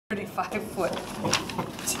35-foot.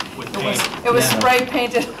 With paint. It was spray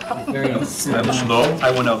painted Very And the snow,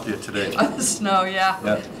 I went out there today. on the snow, yeah.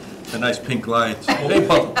 Yeah, the nice pink lines.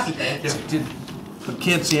 Well, you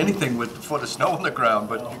can't see anything with the foot of snow on the ground,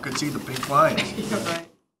 but you could see the pink lines. You're right.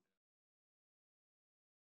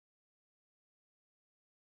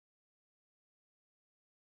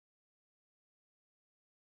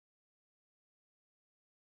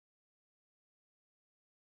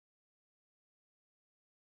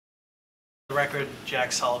 For the record,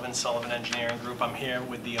 Jack Sullivan, Sullivan Engineering Group. I'm here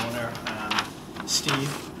with the owner,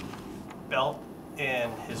 Steve Belt,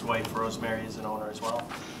 and his wife Rosemary is an owner as well.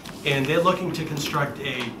 And they're looking to construct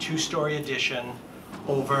a two-story addition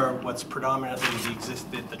over what's predominantly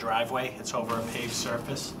the driveway. It's over a paved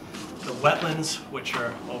surface. The wetlands, which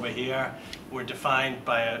are over here, were defined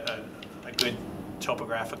by a good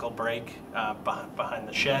topographical break behind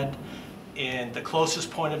the shed. And the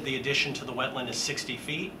closest point of the addition to the wetland is 60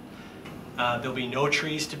 feet. There'll be no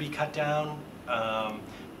trees to be cut down.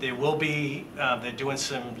 There will be, they're doing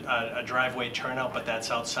a driveway turnout, but that's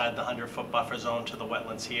outside the 100-foot buffer zone to the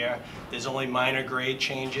wetlands here. There's only minor grade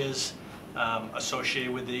changes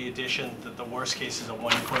associated with the addition. The worst case is a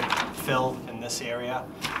 1-foot fill in this area.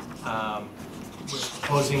 We're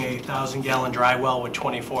proposing a 1,000-gallon dry well with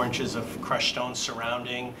 24 inches of crushed stone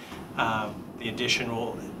surrounding. The addition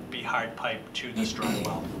will be hard piped to this dry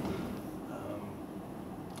well.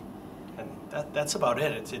 That's about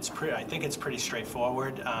it. It's pretty. I think it's pretty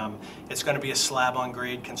straightforward. It's going to be a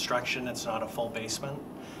slab-on-grade construction. It's not a full basement.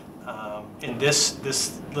 And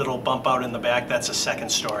this little bump out in the back, that's a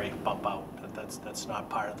second-story bump out. That's not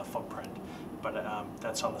part of the footprint, but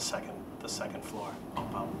that's on the second floor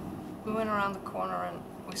bump out. We went around the corner and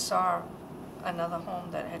we saw another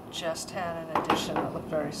home that had just had an addition that looked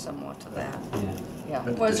very similar to that. Yeah.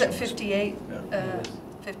 Was it 58?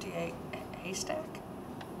 58 Haystack?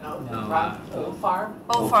 No, Old Farm?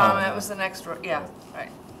 Old Farm, it was the next, yeah, right.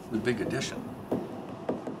 The big addition.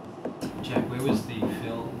 Jack, where was the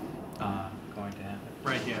fill going to happen?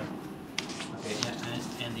 Right here. Okay,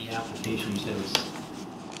 and the application, you said it was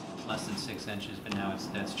less than 6 inches, but now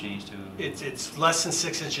that's changed to... It's less than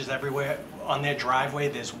 6 inches everywhere. On their driveway,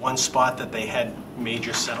 there's one spot that they had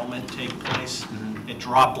major settlement take place. Mm-hmm. It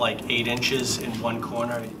dropped like 8 inches in one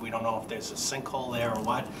corner. We don't know if there's a sinkhole there or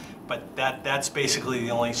what, but that's basically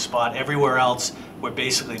the only spot. Everywhere else, we're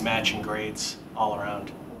basically matching grades all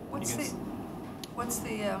around. What's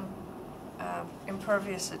the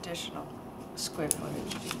impervious additional square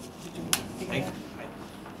footage?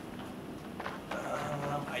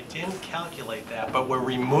 I didn't calculate that, but we're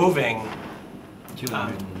removing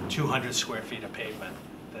 200 square feet of pavement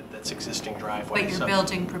that's existing driveway. But you're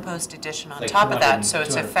building proposed addition on Like top of that, so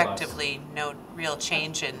it's 200 effectively no real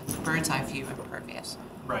change in bird's eye view impervious.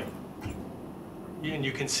 Right. And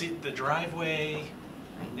you can see the driveway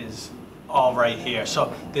is all right here.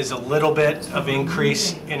 So there's a little bit of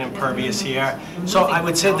increase in impervious here. So I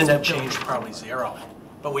would say the net change probably 0.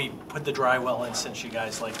 But we put the dry well in since you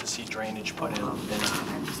guys like to see drainage put in.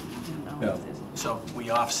 Yeah. So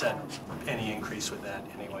we offset any increase with that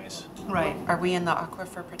anyways. Right. Are we in the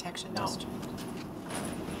aquifer protection No. district?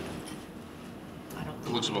 I don't It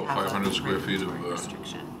think looks we about have a 500 square feet of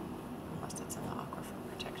restriction, unless it's in the aquifer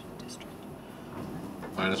protection district.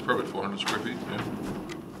 mine is probably 400 square feet, yeah,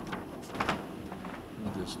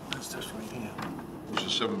 That's just right here. which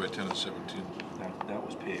is 7 by 10 and 17. That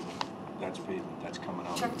was pavement. That's pavement. That's coming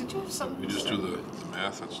out. Chuck, did you have something? You just do the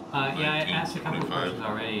math, that's yeah, I 19, asked a couple of 25, questions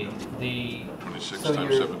already. 26 so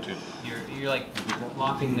times 17. You're like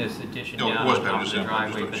locking this addition No, it down was on bad, top of just the yeah,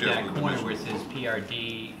 driveway, just but she asked that me the corner where it dimensions. says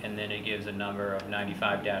PRD and then it gives a number of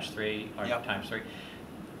 95-3 or Yep. times 3.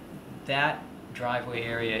 That driveway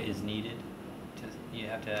area is needed.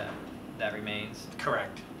 That remains.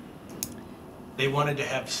 Correct. They wanted to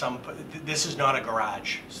have this is not a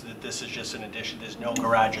garage, so that this is just an addition. There's no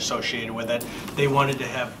garage associated with it. They wanted to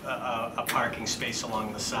have a parking space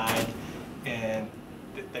along the side, and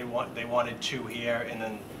they wanted 2 here, and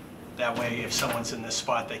then that way if someone's in this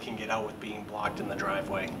spot, they can get out with being blocked in the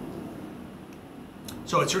driveway.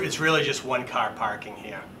 So it's really just 1 car parking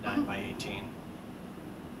here, 9 by 18.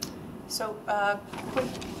 So, quick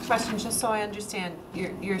question, just so I understand.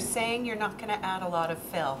 You're saying you're not going to add a lot of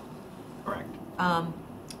fill. Correct.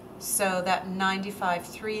 So that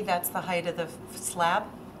 95.3, that's the height of the slab?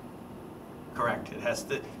 Correct. It has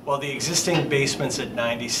the existing basement's at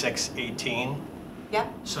 96.18. Yeah.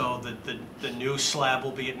 So the new slab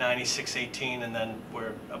will be at 96.18, and then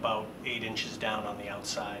we're about 8 inches down on the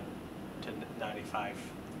outside to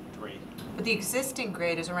 95.3. But the existing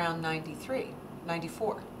grade is around 93,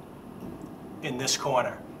 94. In this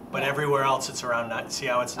corner. But everywhere else, it's around, see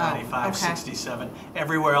how it's 95, okay. 67?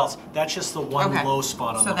 Everywhere else, that's just the one Okay. low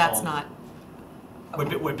spot on the So home. that's not,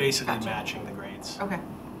 We're basically Gotcha. matching the grades. okay.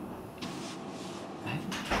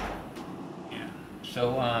 Yeah.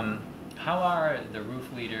 So, how are the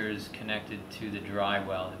roof leaders connected to the dry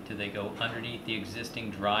well? Do they go underneath the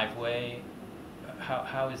existing driveway?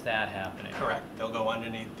 How is that happening? Correct. They'll go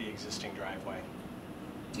underneath the existing driveway.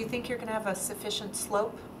 Do you think you're gonna have a sufficient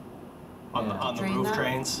slope? On the, Yeah. on the Drain roof that?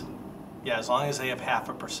 drains? Yeah, as long as they have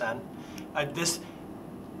 0.5%.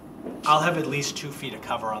 I'll have at least 2 feet of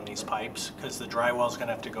cover on these pipes, because the dry well's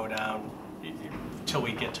gonna have to go down till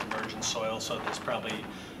we get to virgin soil, so there's probably,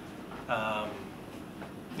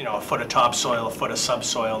 you know, a foot of topsoil, a foot of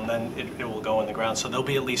subsoil, and then it will go in the ground. So there'll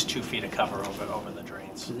be at least 2 feet of cover over the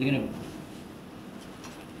drains. So they're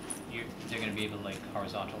gonna be able to like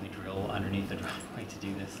horizontally drill underneath the driveway to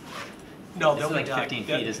do this? No, This they'll is be like dug. 15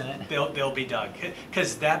 feet, isn't it? They'll be dug,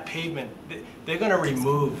 because that pavement, they're gonna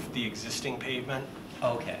remove the existing pavement,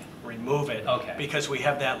 Okay. remove it. Okay. Because we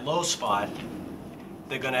have that low spot,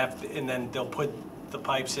 they're gonna have, and then they'll put the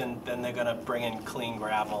pipes in, then they're gonna bring in clean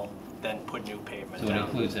gravel, then put new pavement So it down.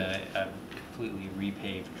 includes a completely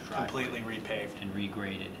repaved driveway? Completely repaved, And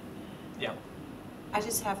regraded? yeah. I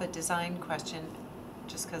just have a design question,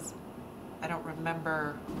 just because I don't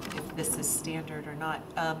remember if this is standard or not.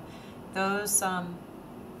 Those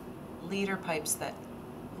leader pipes that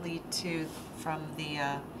lead to, from the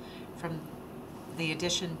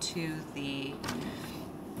addition to the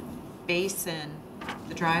basin,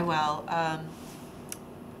 the dry well,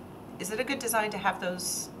 is it a good design to have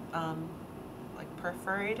those like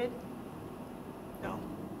perforated? No.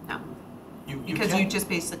 No, You because can- you just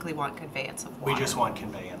basically want conveyance of water. We just want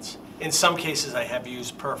conveyance. In some cases, I have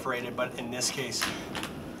used perforated, but in this case,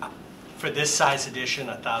 for this size addition,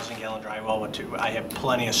 1,000-gallon dry well, I have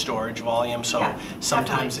plenty of storage volume, so Yeah,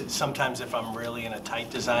 sometimes if I'm really in a tight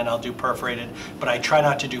design, I'll do perforated, but I try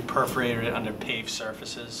not to do perforated under paved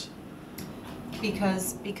surfaces.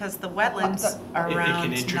 Because the wetlands are It around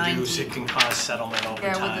can 90. introduce, it can cause settlement over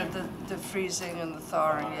Yeah, time. with the freezing and the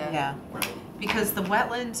thawing, yeah. Yeah, Right. because the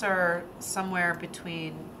wetlands are somewhere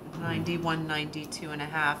between 91, 92 and a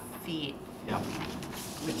half feet, Yeah.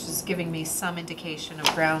 which is giving me some indication of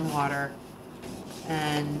groundwater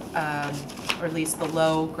and, or at least the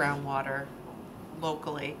low groundwater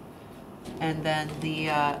locally. And then the,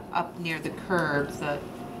 up near the curb,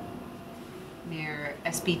 near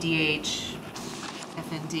SBDH,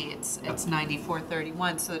 FND, it's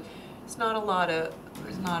 9431, so it's not a lot of,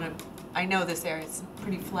 I know this area, it's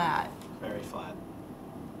pretty flat. Very flat.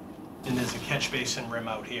 And there's a catch basin rim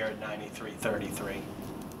out here at 9333.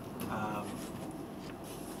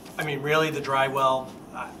 I mean, really, the dry well,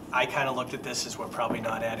 I kind of looked at this as we're probably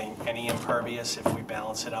not adding any impervious if we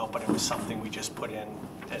balance it out, but it was something we just put in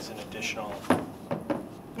as an additional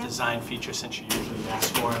Yeah. design feature since you usually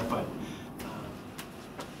ask for it, but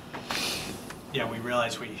yeah, we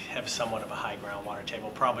realize we have somewhat of a high groundwater table,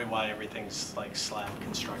 probably why everything's like slab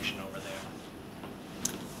construction over there.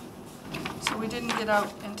 So we didn't get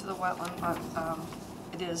out into the wetland, but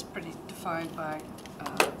it is pretty defined by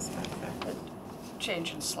a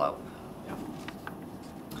change in slope. Yeah.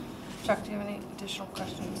 Chuck, do you have any additional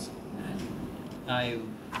questions? The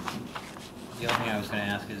other thing I was gonna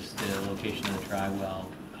ask is the location of the dry well.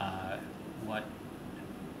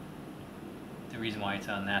 The reason why it's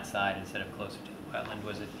on that side instead of closer to the wetland,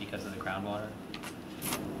 was it because of the groundwater?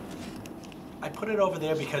 I put it over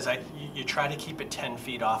there because you try to keep it 10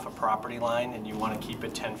 feet off a property line, and you want to keep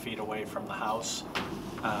it 10 feet away from the house.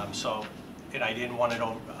 And I didn't want it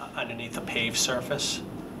underneath a paved surface,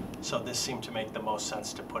 so this seemed to make the most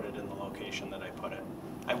sense to put it in the location that I put it.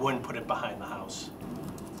 I wouldn't put it behind the house.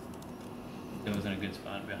 It was in a good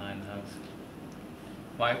spot behind the house.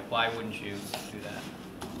 Why wouldn't you do that?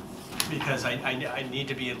 Because I need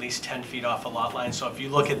to be at least 10 feet off a lot line, so if you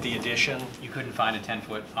look at the addition, You couldn't find a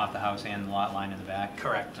 10-foot off the house and the lot line in the back?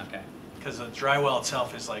 correct. Okay. Because the dry well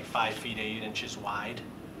itself is like 5 feet 8 inches wide.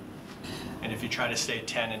 And if you try to stay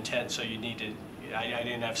 10 and 10, so you need to, I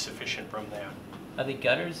didn't have sufficient room there. Are the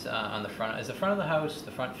gutters on the front, is the front of the house,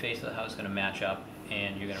 the front face of the house gonna match up,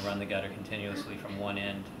 and you're gonna run the gutter continuously from one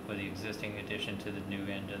end with the existing addition to the new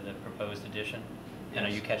end of the proposed addition? And are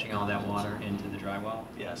Yes. you catching all that water into the dry well?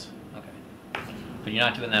 Yes. Okay. But you're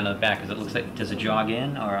not doing that in the back, because it looks like, does it jog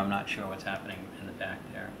in, or I'm not sure what's happening in the back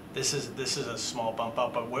there? This is a small bump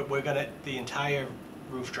up, but we're gonna, the entire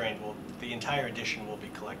roof drain the entire addition will be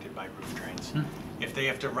collected by roof drains. Hmm. If they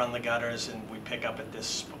have to run the gutters and we pick up at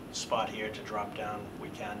this spot here to drop down, we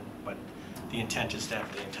can, but the intent is to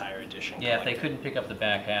have the entire addition Yeah, if they collected. couldn't pick up the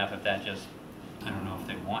back half, if that just, I don't know if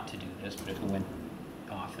they want to do this, but if it went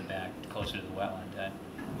off the back, closer to the wetland, that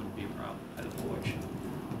wouldn't be a problem by the porch.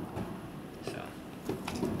 So.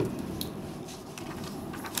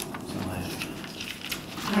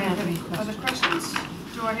 Other questions?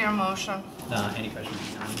 Do I hear a motion? Any questions?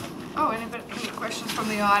 Oh, any questions from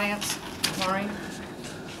the audience? Maureen?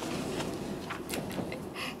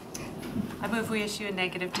 I move we issue a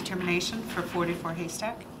negative determination for 44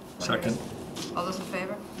 Haystack. Second. All those in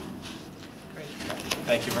favor? Great.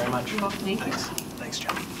 Thank you very much. You're welcome. Thanks. Thanks,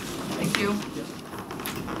 Jim. Thank you.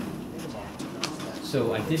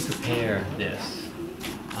 So I did prepare this.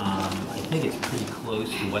 I think it's pretty close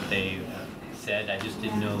to what they said. I just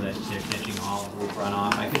didn't know that they're catching all roof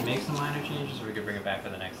runoff. I could make some minor changes, or we could bring it back for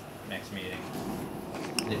the next meeting.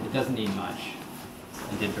 It doesn't need much.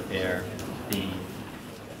 I did prepare the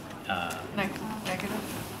Negative?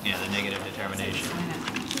 yeah, the negative determination.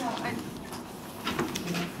 Yeah, Make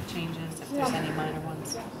the changes if there's any minor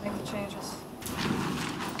ones. make the changes.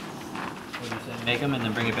 What do you say? Make them and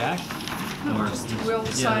then bring it back? Or We'll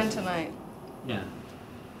yeah. sign tonight. Yeah.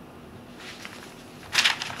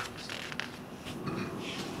 We're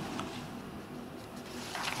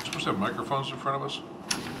supposed to have microphones in front of us?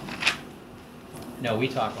 No, we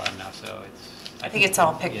talk loud enough, so it's. I think it's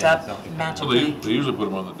all picked yeah, up it's all picked magically. Well, they usually put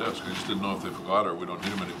them on the desk. I just didn't know if they forgot or we don't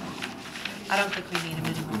need them anymore. I don't think we need them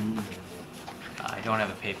anymore. I don't have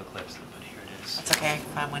a paper clips, but here it is. That's okay, I can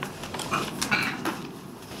find one.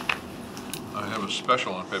 I have a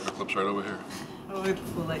special on paper clips right over here.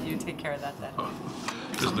 We'll let you take care of that then.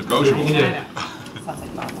 It's negotiable. Yeah. Sounds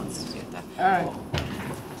like Bob wants to do that. All right.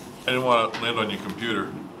 I didn't want to land on your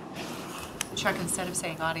computer. Chuck, instead of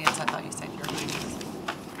saying audience, I thought you said your audience.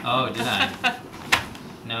 Oh, did I?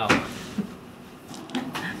 No.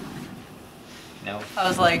 No. I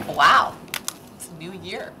was like, wow, it's a new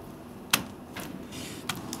year.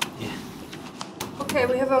 Yeah. Okay,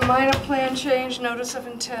 we have a minor plan change, notice of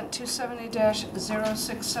intent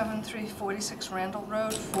 270-067346 Randall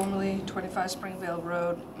Road, formerly 25 Springvale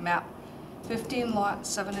Road, map 15, lot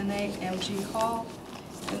 7 and 8, MG Hall.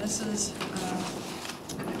 And this is,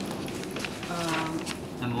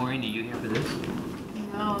 And Maureen, are you here for this?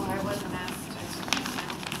 No, I wasn't asked.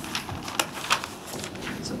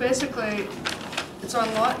 so basically, it's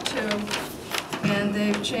on lot 2, and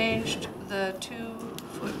they've changed the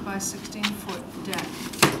 2-foot by 16-foot deck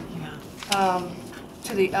Yeah.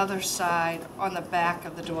 to the other side on the back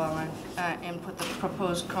of the dwelling, and put the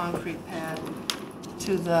proposed concrete pad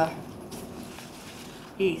to the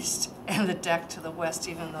east and the deck to the west,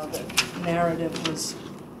 even though the narrative was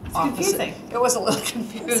opposite. confusing. It was a little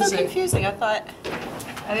confusing. It's so confusing. I thought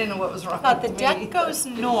I didn't know what was wrong the with me. deck goes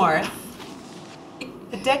north.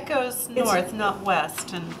 The deck goes north, not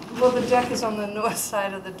west, and Well, the deck is on the north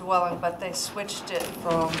side of the dwelling, but they switched it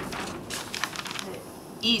from the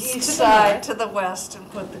east east to side to the west and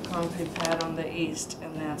put the concrete pad on the east,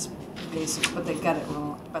 and that's basic, but they got it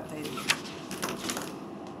wrong, but they,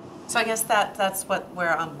 So I guess that's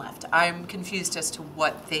where I'm left. I'm confused as to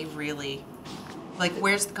what they really, like,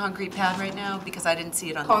 where's the concrete pad right now? Because I didn't see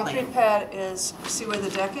it on the concrete plan. pad is, see where the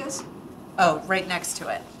deck is? Oh, right next to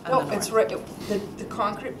it. on No, the it's north. right, the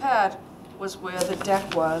concrete pad was where the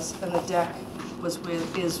deck was, and the deck was where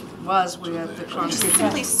the You concrete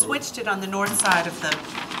simply pad. switched it on the north side of the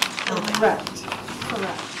building. Correct,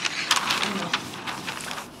 correct.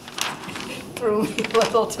 Threw me a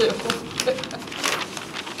little too.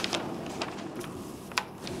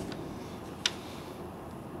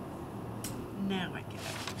 Now I get it.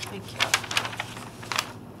 Thank you.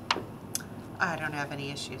 I don't have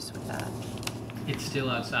any issues with that. It's still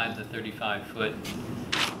outside the 35-foot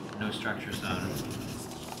no structure zone.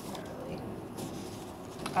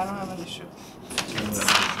 I don't have an issue.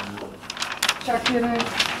 Chuck, you have any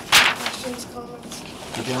questions, comments?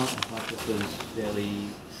 I don't. I thought this was fairly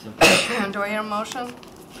simple. Do I hear a motion?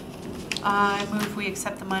 I move we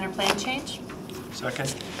accept the minor plan change.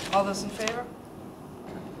 Second. All those in favor?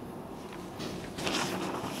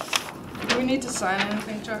 Do we need to sign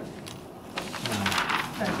anything, Chuck?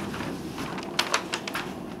 Okay.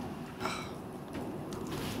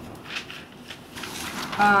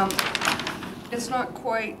 It's not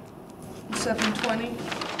quite 7:20.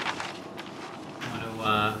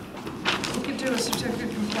 Want We could do a certificate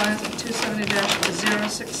of compliance of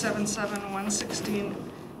 270-0677-116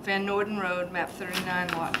 Van Norden Road, map 39,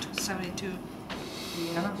 lot 272,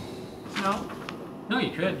 Vienna. No? no, you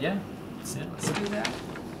could, yeah. Yeah. Let's do that.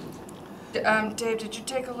 Dave, did you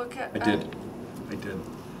take a look at? I did.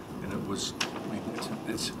 And it was, I mean,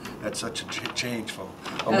 that's such a change from,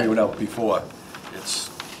 before. It's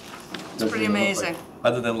pretty amazing.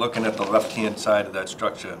 Other than looking at the left-hand side of that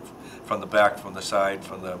structure, from the back, from the side,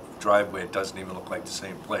 from the driveway, it doesn't even look like the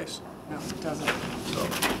same place. No, it doesn't. So,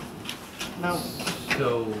 No.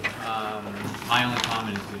 So, my only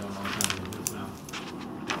comment is we don't know what's under the roof now.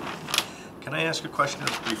 can I ask a question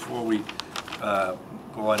before we go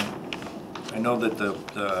on? I know that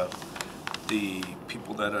the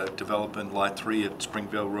people that are developing Lot 3 at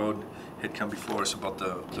Springvale Road had come before us about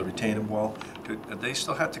the retaining wall. Do they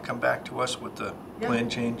still have to come back to us with the plan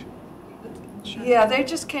change? Yeah, they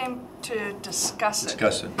just came to discuss it.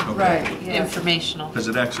 Discuss it, okay. Right, yeah. Informational. Because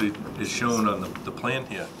it actually is shown on the plan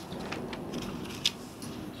here.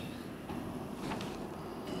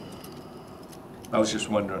 I was just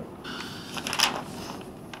wondering.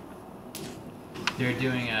 They're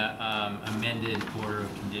doing a amended order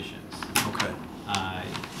of conditions. Okay. Uh,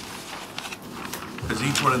 Because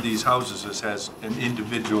each one of these houses has an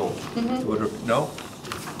individual order, no?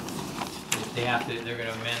 They have to, they're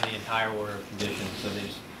gonna amend the entire order of conditions, so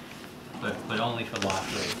there's, but only for lot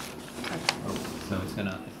 3. So it's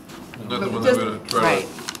gonna. Isn't that the one they're gonna try Right.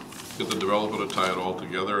 to get the developer to tie it all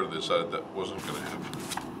together, and decided that wasn't gonna happen?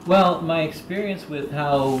 Well, my experience with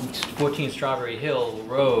how 14 Strawberry Hill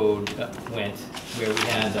Road went, where we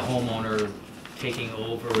had the homeowner taking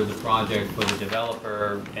over the project for the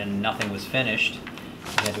developer and nothing was finished,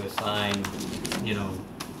 we had to assign, you know,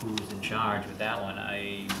 who was in charge with that one.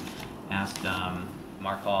 I asked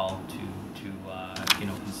Mark Hall to you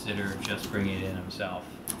know, consider just bringing it in himself.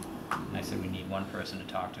 And I said we need one person to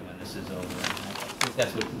talk to when this is over. And I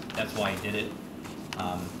think that's why he did it.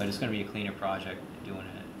 But it's going to be a cleaner project doing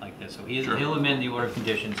it like this. So he'll amend the order of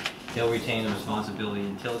conditions. He'll retain the responsibility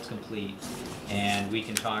until it's complete, and we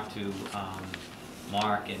can talk to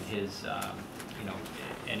Mark and his, you know,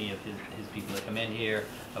 any of his people that come in here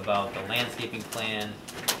about the landscaping plan,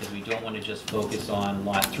 because we don't want to just focus on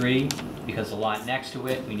lot 3, because the lot next to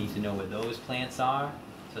it, we need to know where those plants are,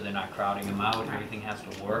 so they're not crowding them out. Everything has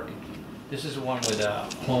to work. This is the one where the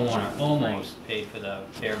homeowner almost paid for the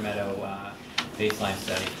Bear Meadow baseline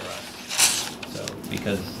study for us. So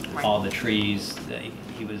because all the trees, there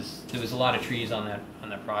was a lot of trees on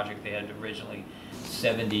that project. They had originally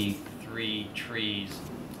 73 trees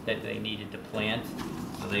that they needed to plant.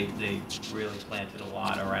 So they really planted a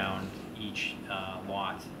lot around each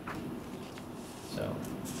lot. So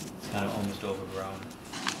it's kind of almost overgrown.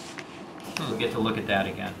 We'll get to look at that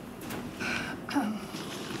again.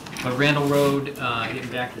 But Randall Road, getting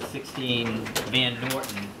back to 16 Van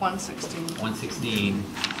Norton. 116. 116.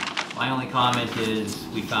 My only comment is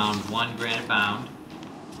we found one granite bound.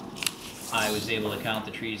 I was able to count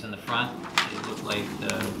the trees in the front. It looked like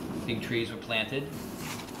the big trees were planted.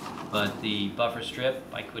 But the buffer strip,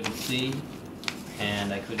 I couldn't see,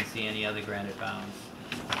 and I couldn't see any other granite bounds.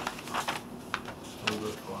 So we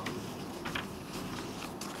looked for them.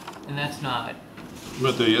 And that's not. You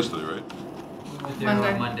went there yesterday, right? We went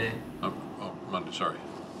there on Monday. Oh, Monday, sorry.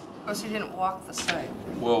 Of course, you didn't walk the site.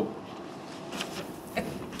 Well,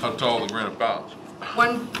 how tall are the granite bounds?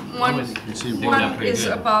 One pretty is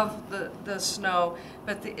good. above the snow,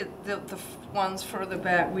 but the ones further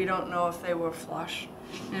back, we don't know if they were flush.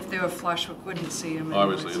 And if they were flush, we couldn't see them.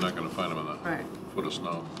 Obviously, you're not gonna find them in Right. a foot of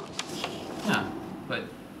snow. Yeah, but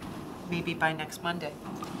Maybe by next Monday.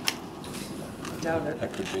 Doubt it.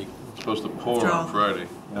 That could be. It's supposed to pour After all. on Friday.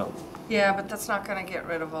 No. Yeah, but that's not gonna get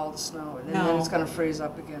rid of all the snow, and then No. it's gonna freeze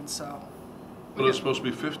up again, so. But it's supposed to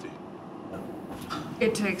be 50.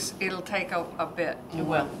 It'll take a bit. It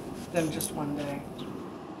will. Than just one day.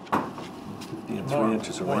 3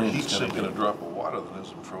 inches of More rain. heat is gonna sink in a be- drop of water than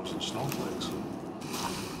is in frozen snowflakes.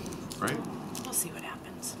 Right? We'll see what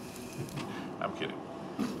happens. I'm kidding.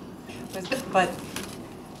 But,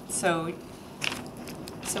 so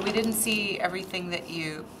we didn't see everything that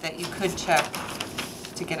you could check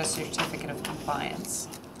to get a certificate of compliance.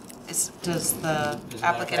 Does the as a matter of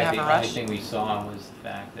applicant fact, have a the rush? only thing we saw was the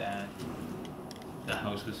fact that the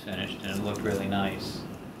house was finished and it looked really nice.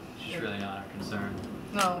 It's just really not a concern.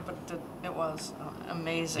 No, but it was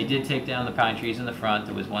amazing. They did take down the pine trees in the front.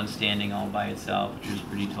 There was one standing all by itself, which was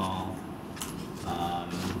pretty tall.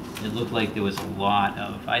 It looked like there was a lot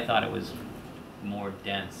of, I thought it was more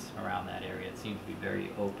dense around that area. It seemed to be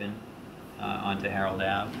very open onto Harold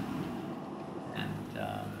Ave. And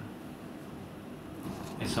I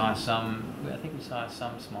think we saw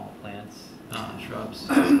some small plants, shrubs.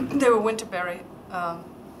 They were winterberry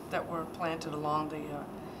that were planted along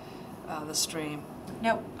the stream.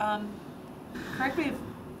 Now, correct me if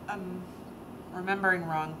I'm remembering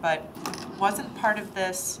wrong, but wasn't part of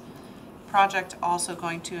this project also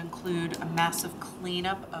going to include a massive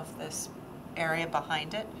cleanup of this area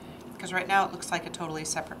behind it? Because right now it looks like a totally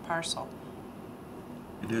separate parcel.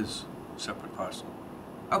 It is a separate parcel.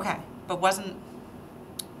 Okay, but wasn't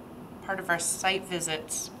part of our site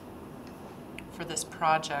visits for this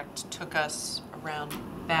project took us around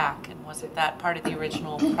back, and wasn't that part of the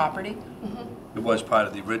original property? It was part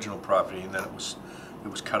of the original property, and then it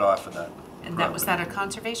was cut off of that. And that, was that a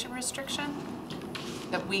conservation restriction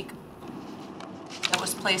that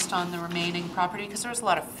was placed on the remaining property? Because there was a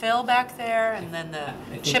lot of fill back there, and then the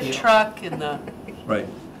chip truck and the, Right.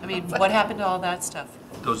 I mean, what happened to all that stuff?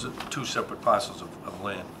 Those are two separate parcels of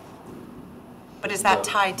land. But is that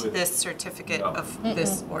tied to this certificate of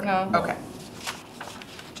this order? No. Okay.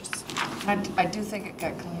 Just, I do think it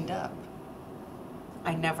got cleaned up.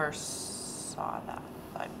 I never saw that,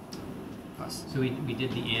 but. So we did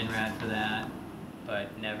the INRAD for that,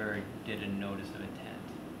 but never did a notice of intent.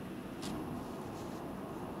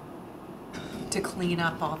 To clean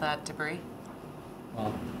up all that debris?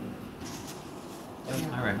 Well,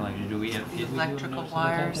 my recollection, did we do a Electrical notice of intent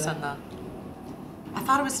wires for that? and the, I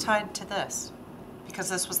thought it was tied to this, because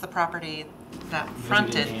this was the property that We did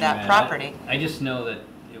fronted the that INRAD. property. I just know that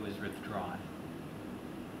it was withdrawn.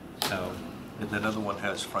 So, And that other one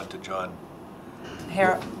has frontage on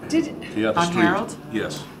Did the other On street. Harold?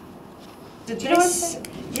 Yes. Did Do they? you know what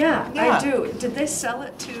Yeah, Yeah. I do. Did they sell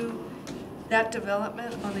it to that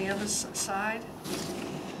development on the other side?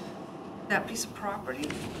 That piece of property?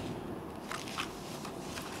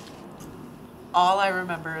 All I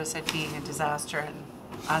remember is it being a disaster and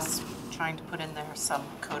us trying to put in there some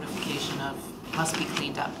codification of must be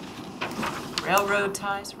cleaned up. Railroad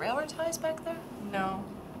ties back there? No.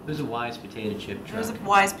 there's a Wise potato chip There was a truck.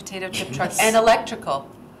 Wise potato chip truck and electrical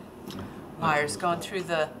wires going through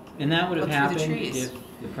the, And that would have Go through the happened trees. if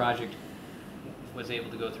the project was able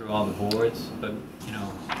to go through all the boards, but, you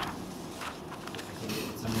know,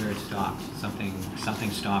 somewhere it stopped.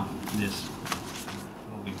 Something stopped this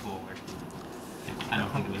moving forward. I don't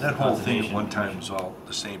think it was That the whole thing at conservation. one time was all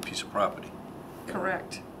the same piece of property.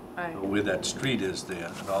 Correct. Right. Where that street is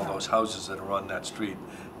there, and all those houses that are on that street,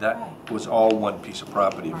 that Right. was all one piece of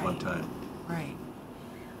property at one Right. time. right.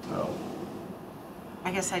 So,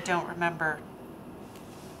 I guess I don't remember,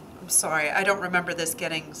 I'm sorry, I don't remember this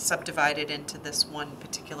getting subdivided into this one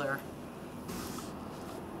particular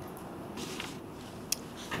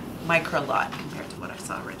micro lot compared to what I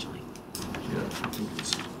saw originally. yeah, I think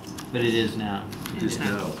it's, But it is now. it is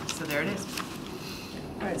now. So there it is.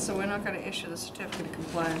 All right, so we're not going to issue the certificate of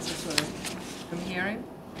compliance, is what I'm hearing.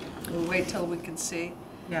 We'll wait till we can see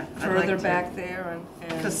Yeah. further back there and.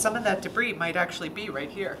 Because some of that debris might actually be right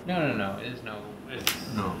here. No, it is no, it's,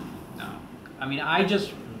 No. no. I mean, I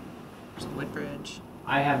just, There's Woodbridge.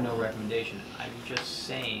 I have no recommendation. I'm just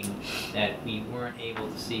saying that we weren't able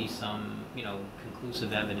to see some, you know,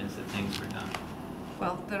 conclusive evidence that things were done.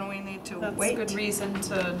 Well, then we need to That's wait. a good reason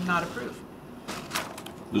to not approve.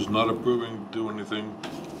 Does not approving do anything?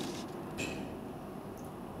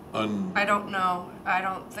 I don't know. I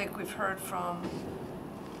don't think we've heard from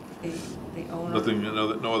the owner. Nothing,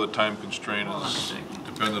 no other time constraint is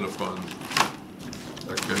dependent upon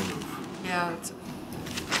that kind of. Yeah, it's,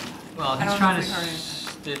 Well, I he's don't trying know to, if we heard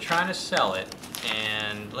anything. they're trying to sell it,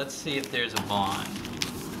 and let's see if there's a bond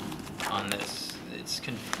on this.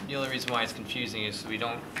 The only reason why it's confusing is we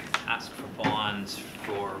don't ask for bonds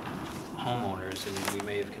for homeowners, and we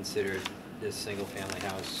may have considered this single-family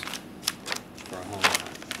house for a homeowner.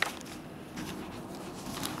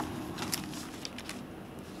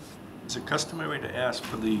 Is it customary to ask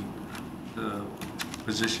for the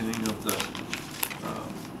positioning of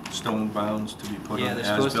the stone bounds to be put on Yeah, the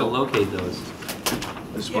they're as-built? supposed to locate those.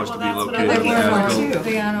 They're supposed to be that's what I located they on the were were, on as-built. too.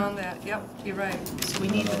 they aren't on that. Yep, you're right. So we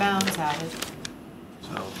need the bounds added.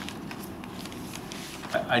 So,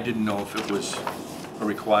 I didn't know if it was a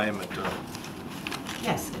requirement or.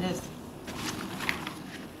 Yes, it is.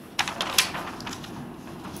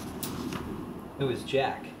 It was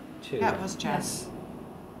Jack, too. Yeah, it was Jess.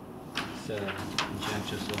 So, Jack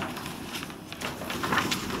just left.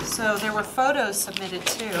 So there were photos submitted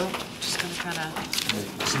too. Just gonna kind of,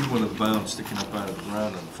 I see one of the bounds sticking up out of the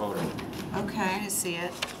ground in the photo. okay, I see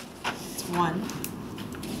it. It's one.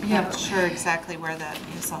 I'm Yeah, not but- sure exactly where that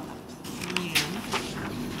is on the plan.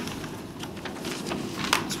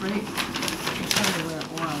 It's right. I'll tell you where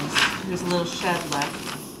it was. There's a little shed left.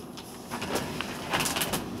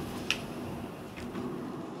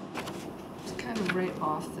 It's kind of right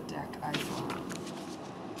off the deck, I thought.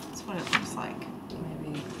 That's what it looks like.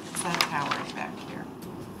 Maybe. It's that tower back here.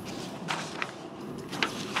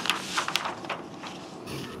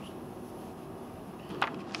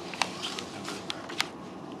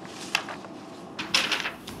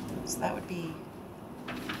 So that would be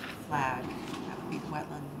flag. That would be the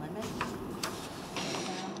wetland limit.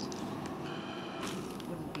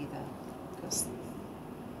 Wouldn't be the house.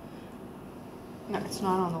 No, it's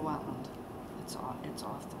not on the wetland. It's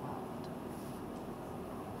off the wetland.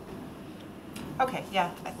 Okay,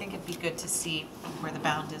 yeah, I think it'd be good to see where the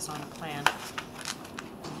bound is on the plan.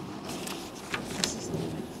 This is,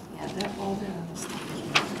 yeah, that all that other stuff is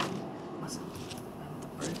really, wasn't on the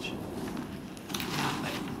bridge.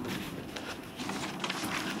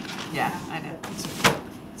 Yeah, I know.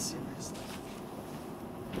 Seriously.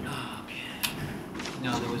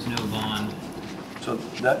 No, there was no bond. So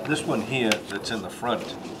this one here that's in the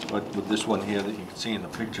front, but with this one here that you can see in the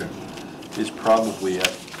picture, is probably at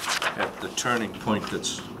the turning point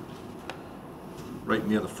that's right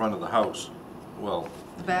near the front of the house. Well,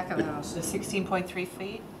 The back of the house. The 16.3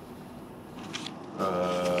 feet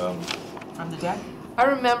um, from the deck? I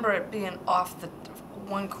remember it being off the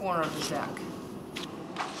one corner of the deck. Yeah,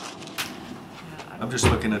 I'm just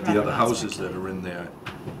looking at the other rather not houses that speculate. are in there.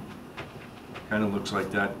 Kind of looks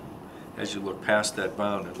like that, as you look past that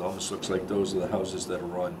bound, it almost looks like those are the houses that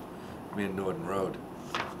are on Van Norden Road.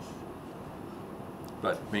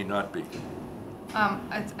 But may not be.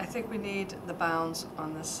 I think we need the bounds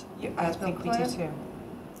on this. Yeah, I as-built think we do plan. too.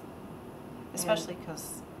 Especially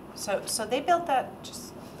because, so they built that,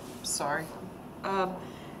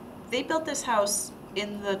 they built this house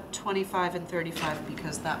in the 25 and 35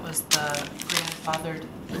 because that was the grandfathered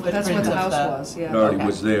footprint That's what the of house was, It yeah. already Okay.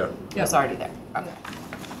 was there. It was already there, okay.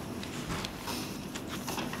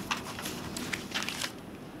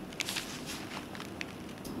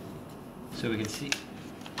 So we can see.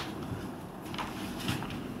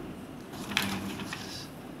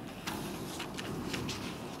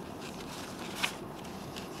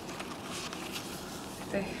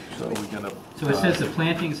 They- So we're gonna. So it says the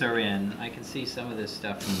plantings are in. I can see some of this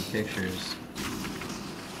stuff from the pictures.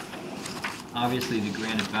 Obviously, the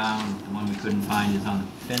granite bound, the one we couldn't find, is on the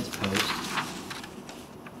fence post.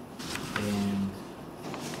 And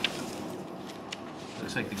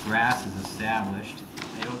looks like the grass is established.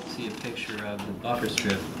 I don't see a picture of the buffer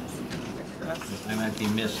strip. I might be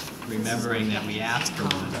misremembering that we asked for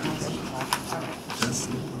one.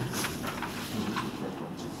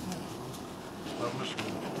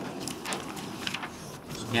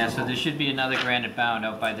 Yeah, so there should be another granite bound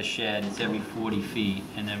out by the shed. It's every 40 feet,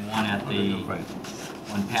 and then one at the,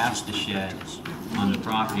 one past the shed on the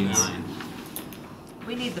property line.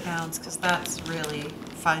 We need the bounds because that's really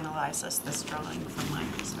finalizes this drawing from my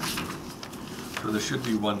perspective. So there should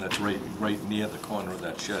be one that's right near the corner of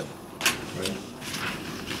that shed, right?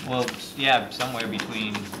 Well, yeah, somewhere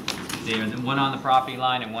between there, one on the property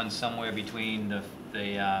line and one somewhere between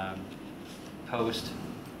the post.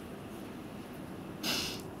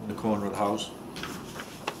 In the corner of the house.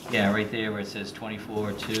 Yeah, right there where it says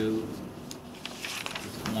 24-2. There's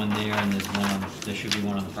one there and there's one, there should be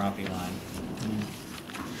one on the property line.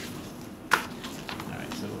 All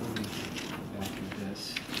right, so let me go back to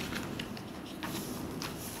this.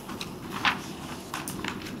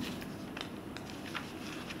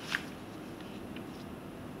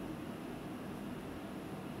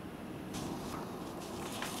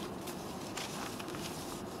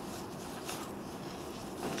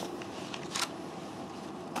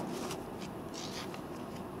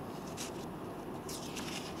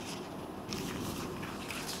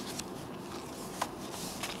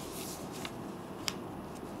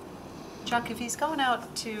 Chuck, if he's going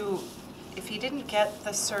out to, if he didn't get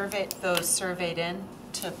the survey, those surveyed in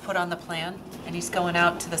to put on the plan, and he's going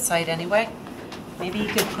out to the site anyway, maybe he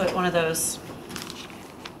could put one of those,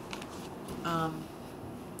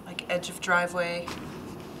 like edge of driveway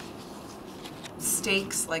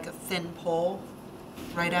stakes, like a thin pole,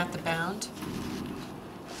 right at the bound.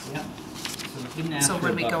 Yeah. So we didn't ask So for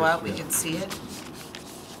when a we go buffer out, we strip. can see it.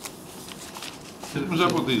 So What's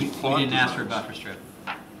up with these we plot didn't ask for a designs? buffer strip.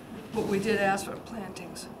 But we did ask for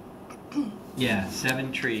plantings. Yeah,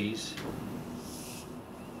 7 trees.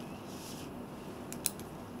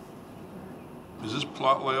 Is this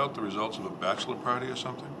plot layout the results of a bachelor party or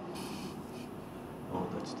something? Oh,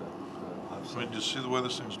 that's the. I mean, just see the way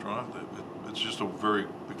this thing's drawn up. It's just a very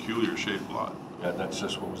peculiar shaped lot. Yeah, that's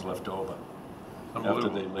just what was left over. After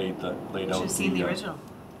Unbelievable. they laid You out should have seen the the, original.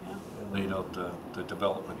 Yeah. laid out the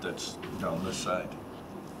development that's down this side.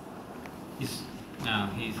 He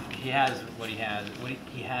has what he has.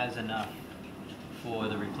 He has enough for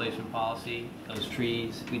the replacement policy. Those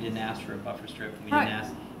trees, we didn't ask for a buffer strip. We Right.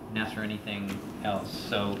 didn't ask for anything else.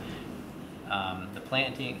 So the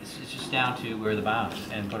planting, it's just down to where the bounds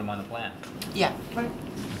and put them on the plan. Yeah,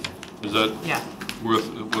 Is that yeah.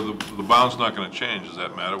 worth, the bound's not gonna change, does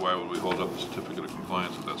that matter? Why would we hold up the certificate of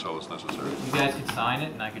compliance if that's all that's necessary? You guys could sign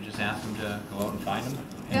it, and I could just ask them to go out and find them,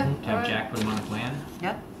 Yeah, and have alright. Jack put them on the plan.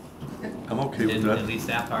 Yep. I'm okay with Then that. at least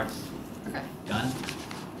that part's Okay. done.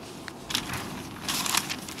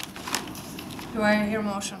 Do I hear a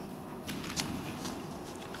motion?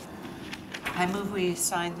 I move we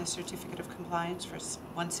sign the certificate of compliance for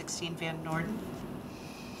 116 Van Norden.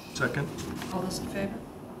 Second? All those in favor?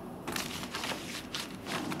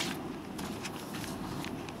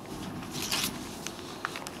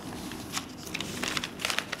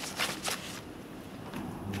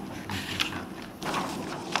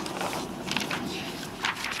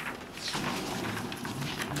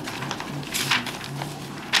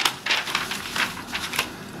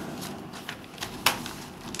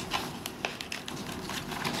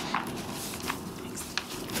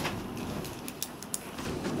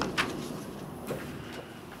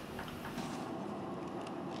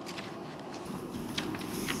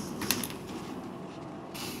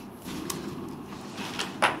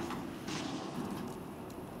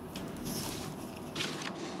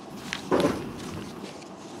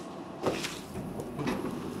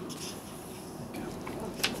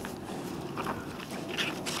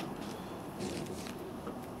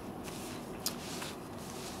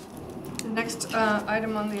 Next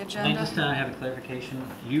item on the Can I agenda. just have a clarification?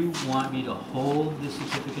 You want me to hold the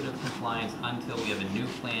certificate of compliance until we have a new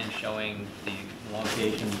plan showing the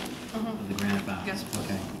location of the granite box? Yes.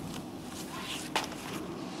 Okay.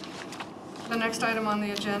 The next item on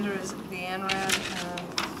the agenda is the ANRAD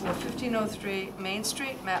for 1503 Main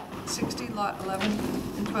Street, map 60, lot 11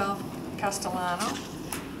 and 12, Castellano.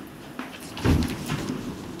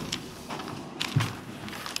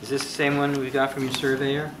 Is this the same one we got from your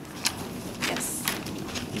surveyor? Yes.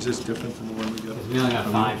 Is this different than the one we got? We only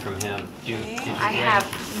got 5 from him. Did you I bring- have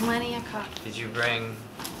plenty of copies. Did you bring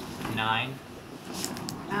 9?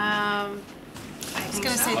 I was think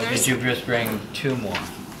gonna so. say Or there's- did you just bring 2 more?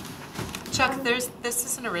 Chuck, this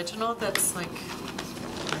is an original that's like,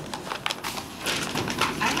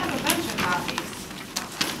 I have a bunch of copies.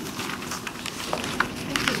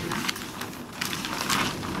 Thank you.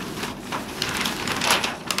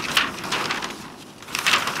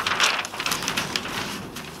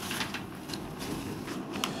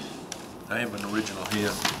 I have an original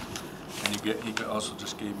here, and he also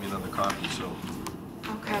just gave me another copy, so.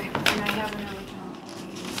 Okay, and I have an original.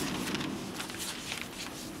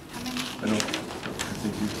 How many? I don't, I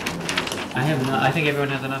think you, I have enough. I think everyone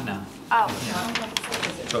has enough now. Oh,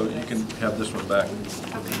 so you can have this one back. okay.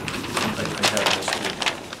 I have this too.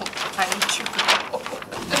 I didn't chew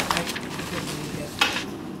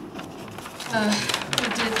We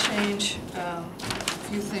did change a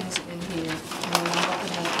few things in here. I'm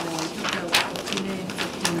looking at now, we took out 14A and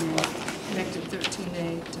 15A, connected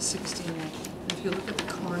 13A to 16A. If you look at the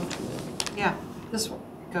contour, yeah, this one,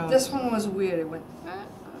 go. this one was weird. It went,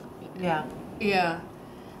 Yeah. yeah.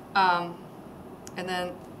 And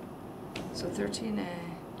then, so 13A,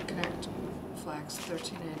 connect flags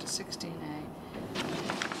 13A to 16A.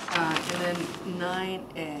 And then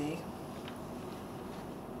 9A.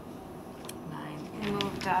 We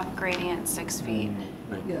moved up gradient 6 feet.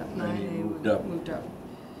 Right. Yeah, 9A moved up. moved up.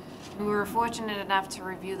 We were fortunate enough to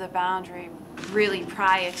review the boundary really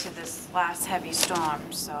prior to this last heavy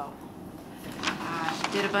storm, so.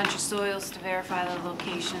 Did a bunch of soils to verify the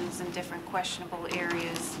locations in different questionable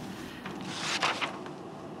areas.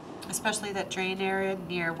 Especially that drain area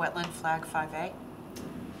near wetland flag 5A.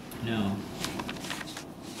 No.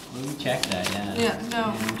 Well, we checked that, yeah. Yeah,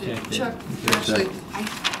 no, we checked it. Chuck, Okay. actually,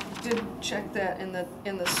 I did check that in the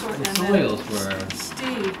soil. The and soils then were-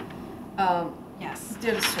 Steve, Yes.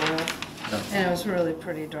 did a soil, Yeah. and it was really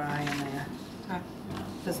pretty dry in there. Okay.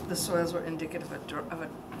 The soils were indicative of a,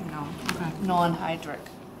 you know, Okay. non-hydric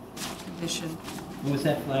condition. What was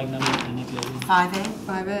that flag number? Any good? 5A?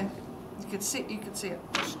 5A, you could see it.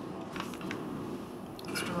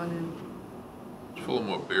 It's drawn in. It's full of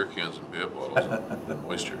more beer cans and beer bottles than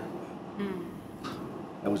moisture.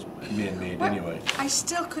 That was man-made What- anyway. I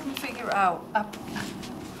still couldn't figure out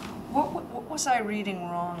what was I reading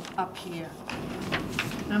wrong up here?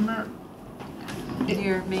 Remember?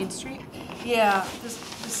 Near Main Street? Yeah,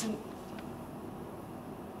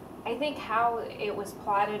 I think how it was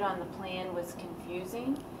plotted on the plan was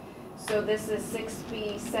confusing. So this is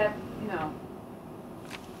 6B,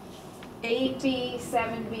 8B,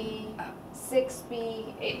 7B,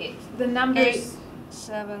 6B, the numbers. 8,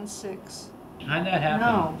 7, 6. How'd that happen?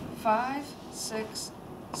 No, 5, 6,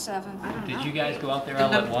 7. I don't know. Did you guys go out there The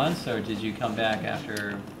all at num- once, or did you come back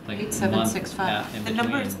after like a month 8765. in The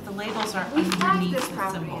between? numbers, the labels are We flagged underneath this the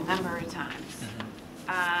property symbol. a number of times.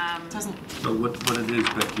 Doesn't, So what it is,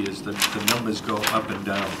 Becky, is the numbers go up and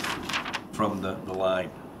down from the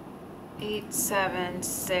line. 8, 7,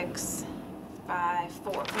 6, 5,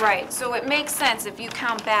 4. Right, so it makes sense if you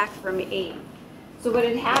count back from 8. So what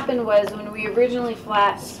had happened was when we originally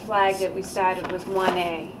flagged it, we started with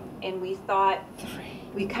 1A, and we thought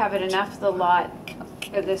we covered enough of the lot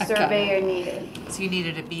that the surveyor needed. So you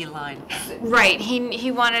needed a B line. Right,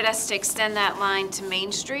 he wanted us to extend that line to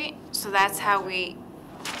Main Street, so that's how we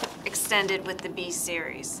extended with the B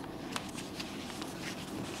series.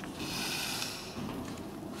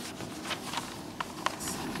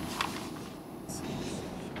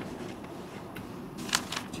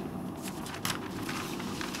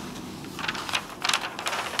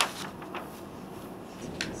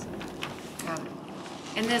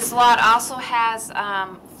 And this lot also has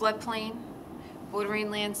floodplain,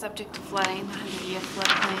 bordering land subject to flooding, 100-year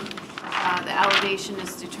floodplain. The elevation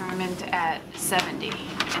is determined at 70,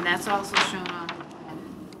 and that's also shown on the plan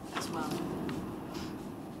as well.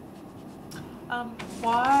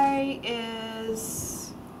 Why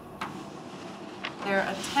is there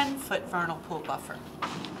a 10-foot vernal pool buffer?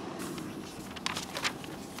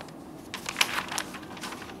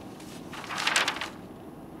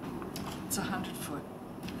 It's 100-foot,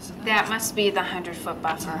 isn't it? That must be the 100-foot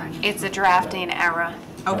buffer. It's a drafting error.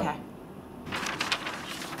 Okay.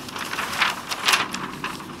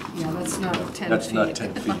 Yeah, that's not 10 feet. That's not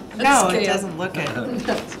 10 feet. No, it scale. doesn't look it. It's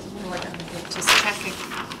more like 100. Just checking.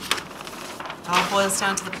 All boils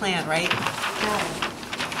down to the plan, right?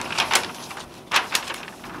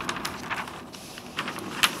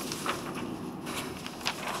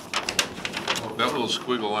 Well, if that little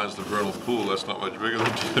squiggle line's the vernal pool, that's not much bigger than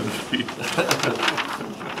 10 feet.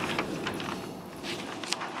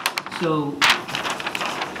 So,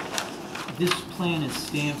 this plan is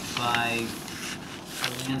stamped by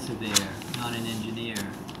a land surveyor, not an engineer.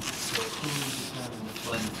 So who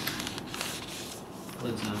determines the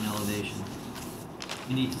flood zone elevation?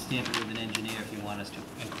 You need to stamp it with an engineer if you want us to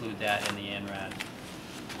include that in the ANRAD.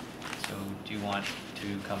 So do you want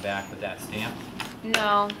to come back with that stamp?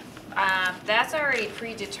 No, that's already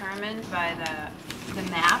predetermined by the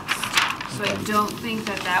maps, so I don't think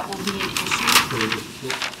that will be an issue.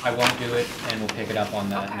 I won't do it, and we'll pick it up on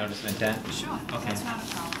the Okay. notice of intent. Sure, Okay. that's not a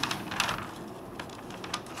problem.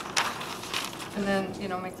 And then, you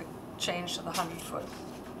know, make the change to the 100-foot.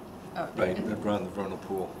 Right, around the vernal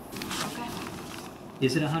pool. Okay.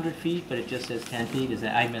 Is it 100 feet, but it just says 10 feet? Is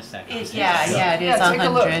that, I missed that. Yeah, conversation. yeah, it is Yeah, take a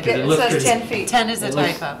look. 100. It looks says pretty- 10 feet. 10 is a It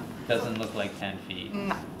looks- typo. Doesn't look like 10 feet.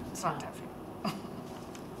 No, it's not 10 feet.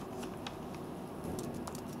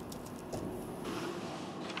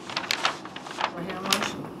 We're here a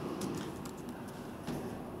motion.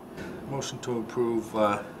 Motion to approve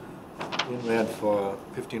inland for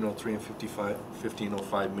 1503 and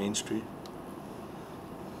 1505 Main Street.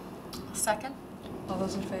 Second? All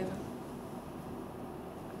those in favor?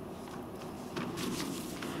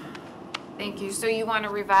 Thank you. So you want a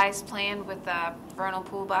revised plan with the vernal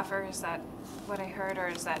pool buffer? Is that what I heard, or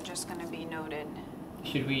is that just gonna be noted?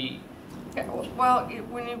 Should we, Yeah, well,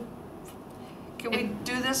 when you, can we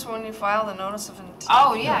do this when you file the notice of intent?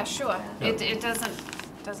 Oh, yeah, sure. It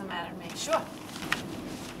doesn't matter to me. Sure.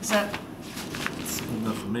 Is that,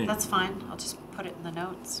 Enough for me. That's fine. I'll just put it in the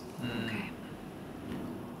notes. Okay.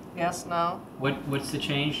 yes, no? what's the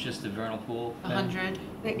change, just the vernal pool thing? 100.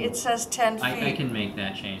 It says 10 feet. I can make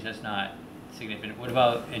that change, that's not significant. What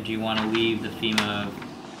about, and do you want to leave the FEMA on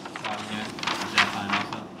there? Is that fine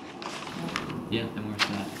also? Yeah, then we're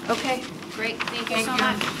set. Okay, great. Thank you Thank so you.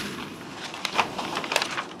 much.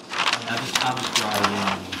 I'll just draw it in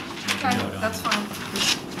and make a Okay, note on that's it. fine.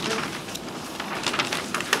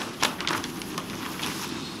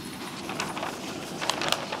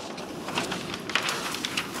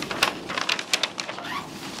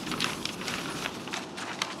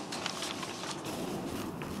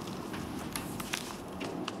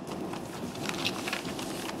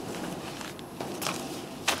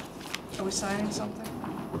 Are we signing something?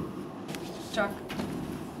 Chuck?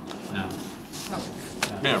 No. No.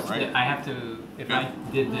 Yeah, right. I have to, if I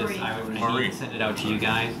did this, I would need Marie. to send it out to you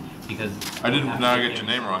guys, because. I didn't, have now I to get your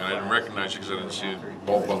name wrong, and I didn't recognize you because I didn't see it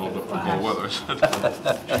all bundled up with all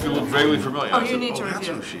weather. You look vaguely familiar. Oh, I you said, need to that's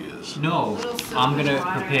review. who she is. No, I'm gonna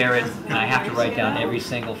prepare it, and I have to write down every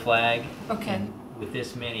single flag. Okay. And with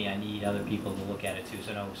this many, I need other people to look at it too,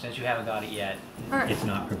 so no, since you haven't got it yet, All right. it's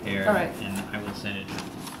not prepared. All right. And I will send it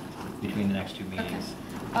between the next two meetings.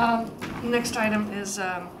 Next item is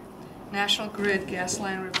National Grid gas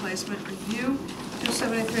line replacement review,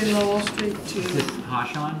 273 Lowell Street Is this to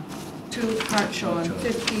Harshon? Hartshorn,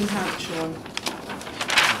 15 Hartshorn.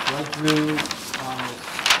 Right through on this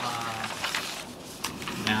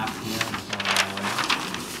map here,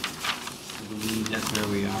 I believe that's where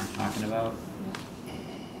we are talking about.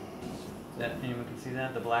 So That, anyone can see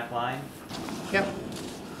that, the black line? Yep.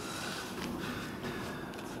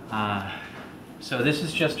 So this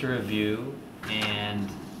is just a review, and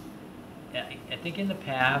I think in the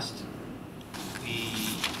past, we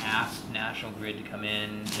asked National Grid to come in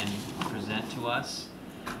and present to us,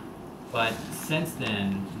 but since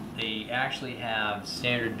then, they actually have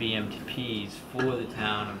standard BMTPs for the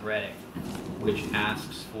town of Reading, which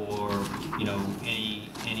asks for, you know,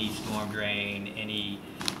 any storm drain, any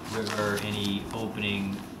river, any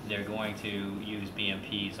opening, they're going to use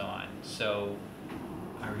BMPs on. So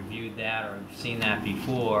I reviewed that, or I've seen that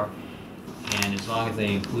before, and as long as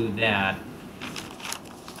they include that,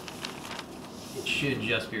 it should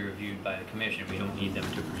just be reviewed by the commission. We don't need them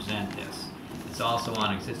to present this. It's also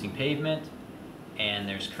on existing pavement, and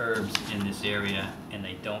there's curbs in this area, and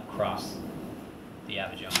they don't cross the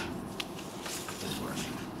Avignon. This work.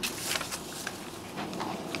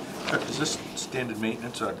 Is this standard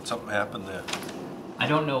maintenance, or did something happen there? I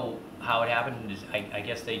don't know how it happened. I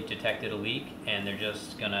guess they detected a leak, and they're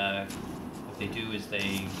just gonna, what they do is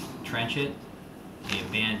they trench it, they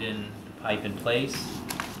abandon the pipe in place,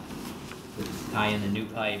 tie in the new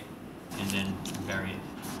pipe, and then bury it.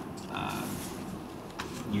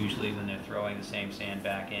 Usually when they're throwing the same sand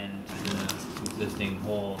back into the existing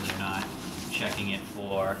hole, they're not checking it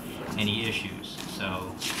for any issues.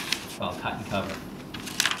 So it's called cut and cover.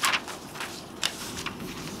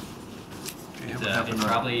 It's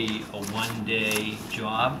probably a one-day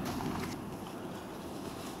job.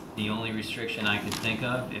 The only restriction I could think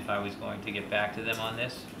of, if I was going to get back to them on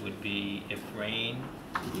this, would be if rain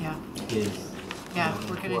Yeah. is Yeah,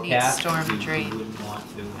 we're gonna need forecast, storm we drain. wouldn't want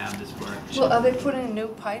to have this work. Well, are they putting a new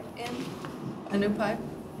pipe in? A new pipe?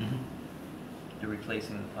 Mhm. They're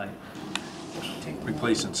replacing the pipe.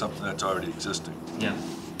 Replacing something that's already existing. Yeah.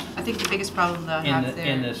 I think the biggest problem they'll have there.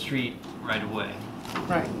 In the street right away.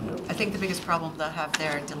 Right. I think the biggest problem they'll have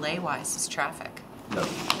there, delay-wise, is traffic. No.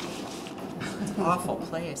 It's an awful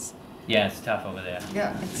place. Yeah, it's tough over there.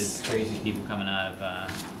 Yeah, It's crazy people coming out of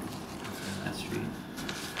that street.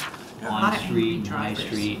 Yeah. A lot On of Street, angry High drivers.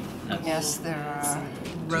 Street. That's- Yes, there are.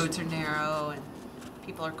 Roads are narrow and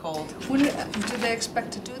people are cold. When, do they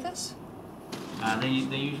expect to do this? They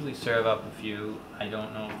usually serve up a few. I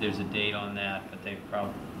don't know if there's a date on that, but they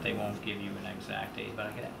won't give you an exact date. But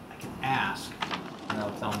I can ask, and they'll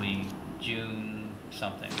tell me June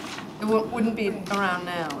something. It wouldn't be around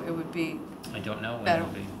now, it would be I don't know when Better.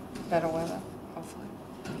 it'll be. better weather, hopefully.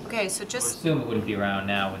 Okay, so I would just, assume it wouldn't be around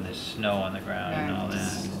now when there's snow on the ground and all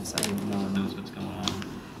that. So- No one knows what's going on.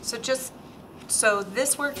 so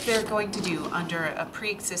this work they're going to do under a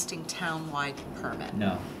pre-existing town-wide permit.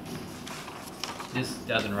 No. This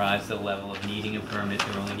doesn't rise to the level of needing a permit.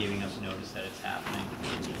 They're only giving us notice that it's happening.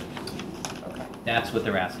 Okay. That's what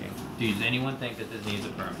they're asking. Does anyone think that this needs a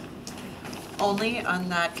permit? Only on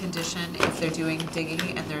that condition if they're doing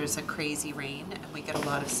digging and there's a crazy rain and we get a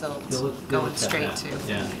lot of silt going straight to,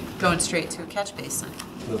 Yeah. going straight to a catch basin.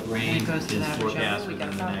 So if rain goes to is that forecast we within got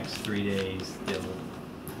a the problem. next 3 days,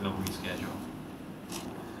 they'll reschedule.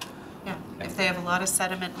 Yeah, if they have a lot of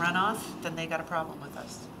sediment runoff, then they got a problem with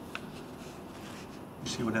us. You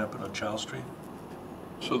see what happened on Charles Street?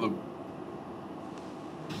 So the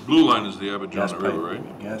blue line is the Gas Abidjana River, pipe.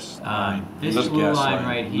 right? Yes. This This blue gas line line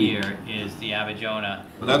right leaked. here is the Avigona.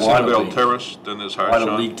 And that's Water Annabelle leak. Terrace, then there's Water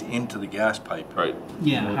Hartshorn. leaked into the gas pipe. Right.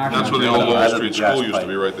 Yeah, That's where the old Out Lowell of the Street gas School used to pipe.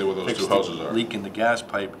 be, right there where those Fixed two the houses are. leak in the gas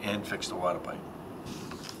pipe and fixed the water pipe.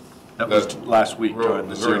 That was That last week road, during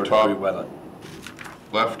the the very 0-degree top. weather.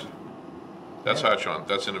 Left, that's Hartshorn,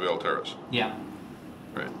 that's Annabelle Terrace, Yeah.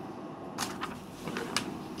 right? Okay.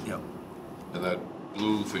 Yeah, And that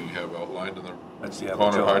blue thing you have outlined in the that's the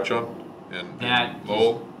corner of Abidjana. Hartshorn and That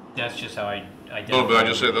Lowell? That's just how I identify. No, but I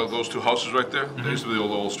just say those two houses right there, Mm-hmm. they used to be the old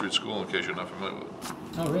Lowell Street School, in case you're not familiar with it.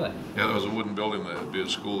 Oh, really? Yeah, there was a wooden building, there'd be a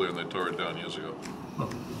school there, and they tore it down years ago.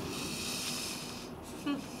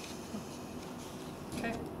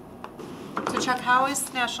 Okay. So Chuck, how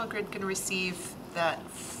is National Grid gonna receive that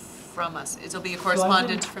from us? It'll be a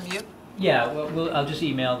correspondence from you? Yeah, well, I'll just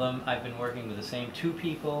email them. I've been working with the same 2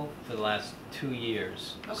 people for the last 2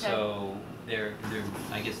 years. Okay. So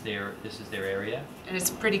I guess this is their area. And it's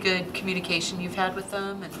pretty good communication you've had with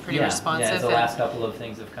them and pretty Yeah, responsive? the and- last couple of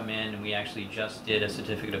things have come in, and we actually just did a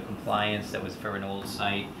certificate of compliance that was for an old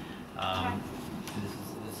site. This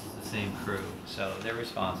is the same crew, so they're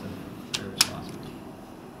responsive.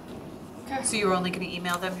 Okay. So you were only gonna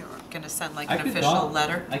email them, you were gonna send like I an could official call.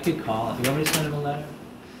 letter? I could call. Do you want me to send them a letter?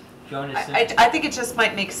 Do you want me to send? I think it just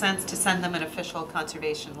might make sense to send them an official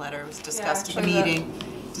conservation letter. It was discussed at the actually,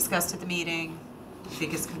 meeting,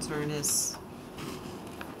 Biggest concern is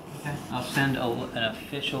Okay, I'll send an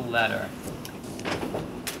official letter.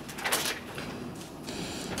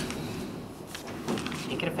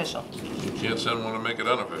 Make it official. You can't send one and make it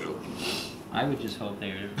unofficial. I would just hope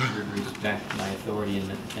they would respect my authority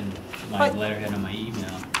and my But- letterhead on my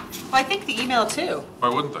email. Well, I think the email too. Why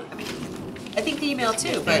wouldn't they? I think the email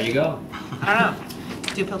too, There but you go. I don't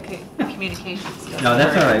know. Duplicate communications. No,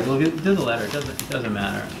 that's all right. We'll do the letter. It doesn't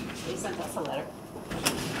matter. They sent us a letter.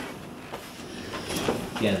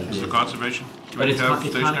 Yeah, Is the conservation but it's have Concom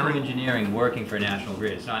stationary? Engineering working for National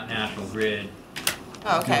Grid. It's not National Grid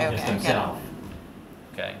Oh, okay, doing this okay, I get it. themselves.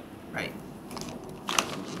 Okay. Right.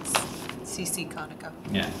 CC Conoco.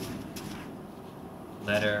 Yeah.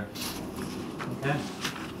 Letter. Okay.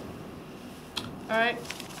 All right,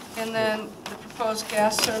 and then the proposed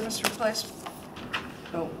gas service replacement.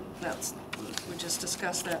 Oh, we just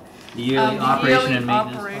discussed that. The yearly The operation yearly and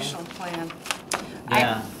maintenance plan? operational plan.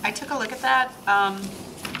 Yeah. I took a look at that,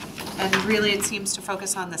 and really it seems to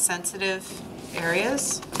focus on the sensitive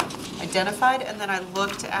areas identified, and then I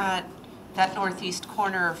looked at that northeast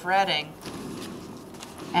corner of Reading,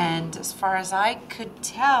 and as far as I could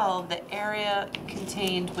tell, the area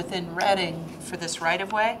contained within Reading for this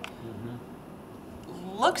right-of-way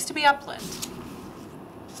looks to be upland.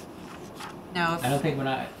 Now, I don't think we're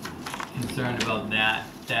not concerned about that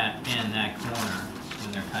and that corner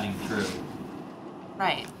when they're cutting through.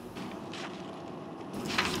 right.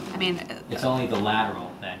 I mean, It's only the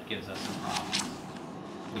lateral that gives us a problem,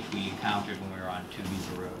 which we encountered when we were on 2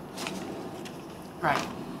 Beaver Road. right.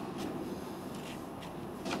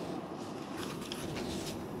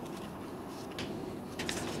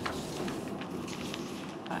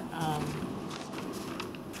 But,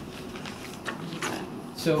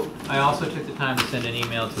 So I also took the time to send an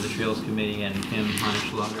email to the Trails Committee and Kim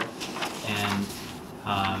Honigschlager,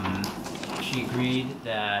 and she agreed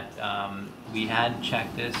that we had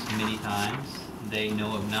checked this many times. They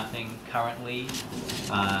know of nothing currently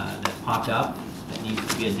that popped up that needs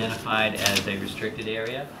to be identified as a restricted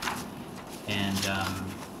area, and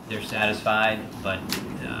they're satisfied, but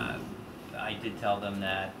I did tell them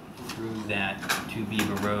that through that 2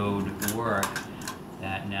 Beaver Road work,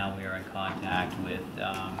 that now we are in contact with,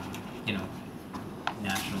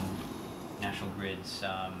 National Grid's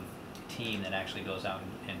team that actually goes out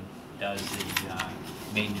and does the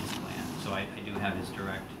maintenance plan. So I do have his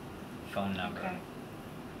direct phone number. okay.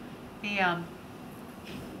 The,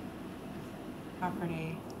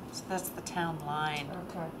 property, so that's the town line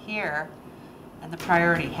Okay. here, and the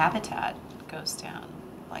priority habitat goes down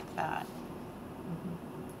like that.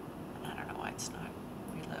 I don't know why it's not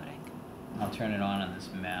reloading. I'll turn it on this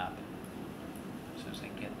map as soon as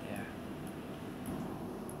I get there.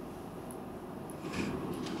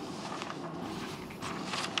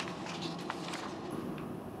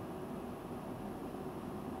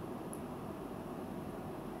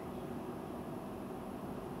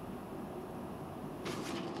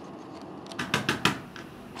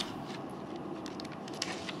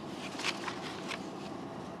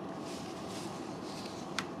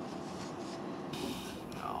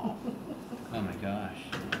 Oh. Oh my gosh.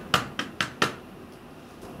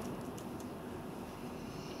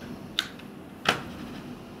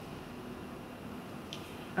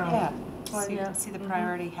 Yeah, Well, so you yeah, can see the mhm.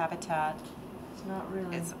 priority habitat. It's not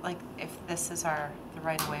really. It's like, if this is the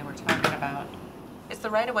right-of-way we're talking about. It's the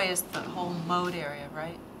right-of-way is the whole mode area,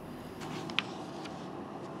 right?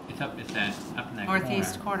 It's up in that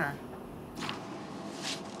Northeast corner.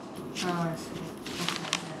 Oh, I see.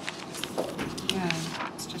 Okay, Yeah,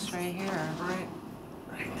 it's just right here. yeah.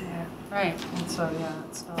 Right there. Right, And so, yeah,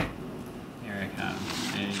 it's not. Here it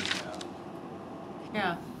comes. There you go.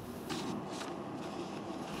 yeah.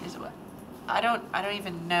 Is what? I don't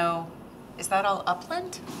even know, is that all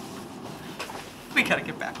upland? We gotta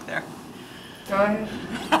get back there. Go ahead.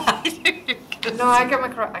 No, I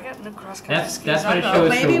got new cross country skis. That's what I it know. shows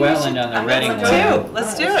for Maybe we wetland should- on the Reading Let's line. do,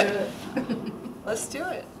 let's do it. Let's do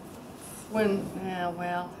it. Yeah,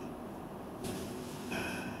 well,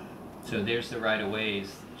 So there's the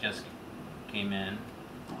right-of-ways, just came in.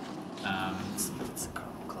 it's the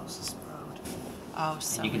closest road. Oh,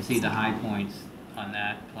 so. And you can see the high points on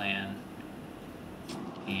that plan.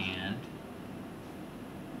 And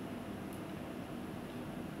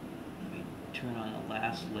let me turn on the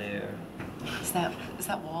last layer. Is that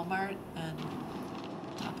Walmart and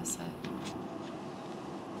opposite?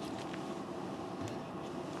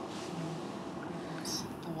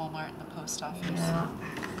 The Walmart and the post office. Yeah.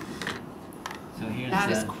 So here's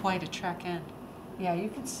That is the, quite a trek in. Yeah, you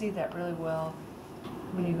can see that really well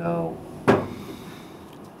when you go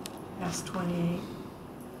past 28.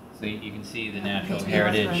 so you can see the natural North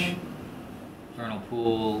heritage Reading. vernal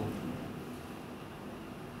pool,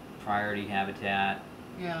 priority habitat,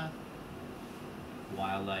 Yeah.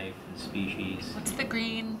 wildlife and species. What's the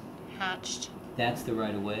green hatched? That's the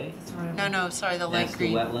right of way. No, sorry, the light That's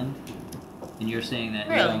green. the wetland. And you're saying that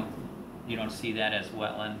Really? you don't see that as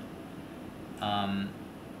wetland. No,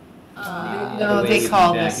 the way they we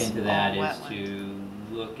call get back this into that all is wetland. to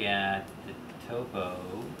look at the topo.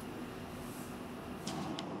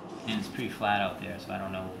 And it's pretty flat out there, so I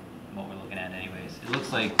don't know what we're looking at anyways. It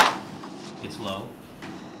looks like it's low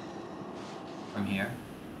from here.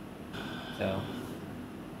 So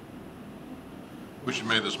We should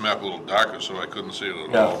make this map a little darker so I couldn't see it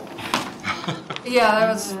at Yeah. all. Yeah,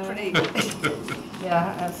 that was pretty,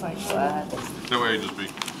 yeah, that's like flat. That way you'd just be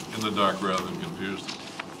in the dark rather than confused.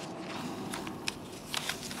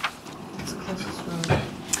 It's the closest road.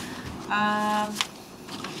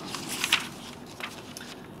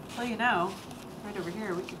 Well, you know, right over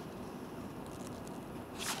here, we could,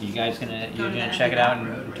 you guys Go you're to gonna the check it end out of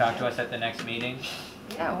that and road talk right to us at the next meeting?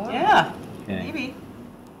 Yeah, well. yeah, Okay. maybe.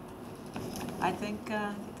 I think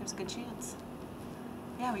there's a good chance.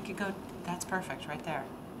 Yeah, we could go, that's perfect, right there.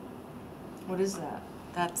 What is that?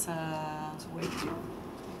 That's, It's Wakefield,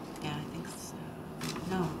 yeah, I think so.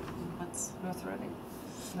 No, what's, North Reading?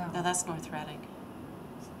 no, No. that's North Reading.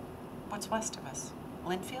 What's west of us?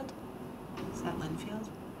 Linfield? Is that Linfield?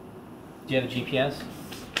 Do you have a GPS?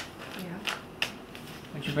 Yeah. Why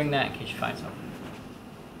don't you bring that in case you find something?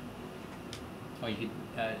 Or you could,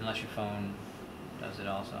 unless your phone does it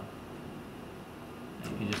also. You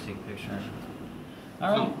can just take a picture.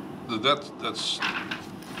 All right. That's,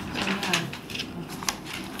 Yeah.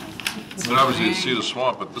 but obviously you see the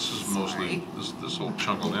swamp, but this is mostly, Sorry. this whole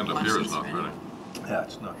chunk of land up here is not Reading. Yeah,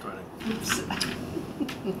 it's not threatening. That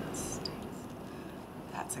stinks.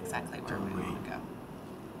 That's exactly where we want to go.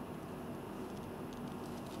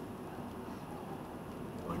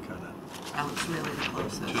 Like kinda, That looks really the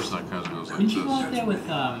closest. Chestnut kind of goes like Didn't you go up this. there with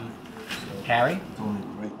Harry it's only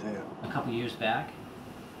right there, a couple years back?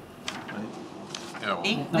 right? Yeah, well,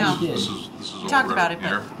 Ink? No, No. you did. this is We all talked about it,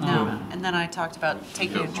 Reading but here. no. And then I talked about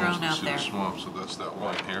taking You a got drone most out to see there. the swamp, so that's that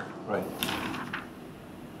line here. Right.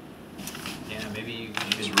 Yeah, maybe you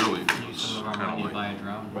It's should really, use some of our kinda money to like buy a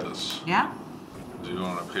drone. This, Yeah? you go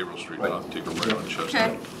on Haverhill Street, Right. now take a right on Okay,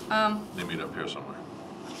 Chestnut. They meet up here somewhere.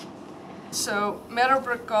 so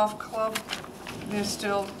Meadowbrook Golf Club, they're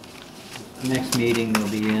still, Next meeting will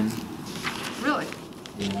be in. really?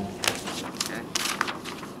 Yeah. Okay.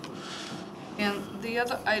 And the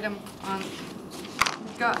other item on,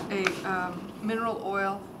 we've got a mineral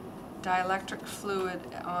oil dielectric fluid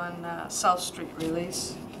on South Street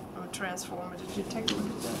release of a transformer. Did you take a look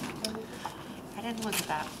at that? I didn't look at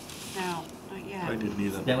that. No, not yet. I didn't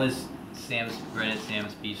either. That was right at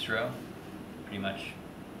Sam's Bistro, pretty much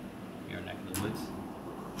your neck of the woods.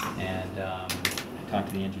 And I talked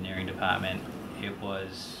to the engineering department. It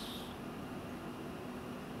was,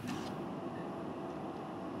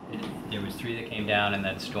 there was 3 that came down in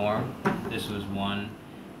that storm. This was one.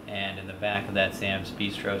 And in the back of that Sam's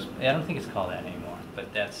Bistro, I don't think it's called that anymore,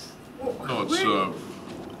 but that's, No, it's,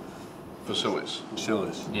 facilities.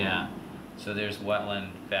 Facilities. yeah. So there's wetland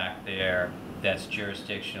back there that's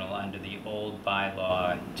jurisdictional under the old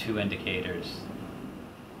bylaw, 2 indicators.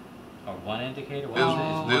 Or 1 indicator? What is it? It's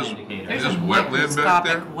 1 There's- indicator. There's There's a wetland back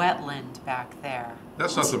there? microscopic wetland back there.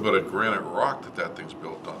 That's nothing but a granite rock that thing's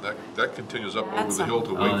built on. That continues up over That's the hill to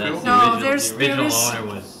Oh, that's Wakefield? the No, original, there's- the there original is-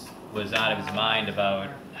 owner was out of his mind about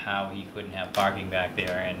how he couldn't have parking back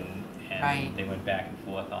there, and Right. they went back and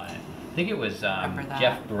forth on it. I think it was Remember that.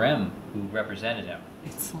 Jeff Brim who represented him,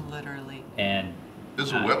 It's literally, and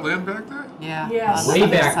There's a wetland back there? yeah. Yeah. on the way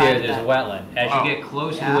other back side there of there's a that. wetland. As Wow. you get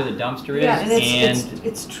close to Yeah. where the dumpster is, Yeah, and and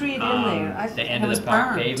it's treed in there. the end it of was the park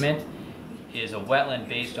burned. pavement is a wetland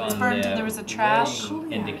based on was burned, the and there was a trash- road Oh,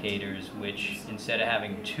 yeah. indicators, which instead of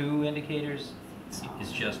having 2 indicators,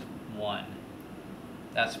 is just 1.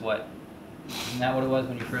 That's what, isn't that what it was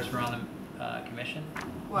when you first were on the commission?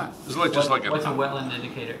 What? It's like, just like What's a wetland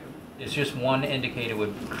indicator? It's just 1 indicator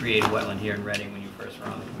would create a wetland here in Reading when you first were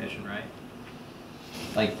on the commission, right?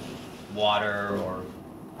 Like water or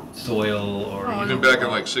soil or Oh, Even back in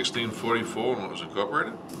like 1644 when it was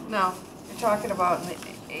incorporated? No, you're talking about in the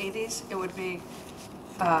 80s, it would be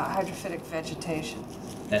hydrophytic vegetation.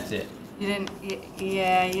 that's it. You didn't,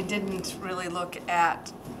 yeah, you didn't really look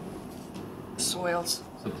at soils.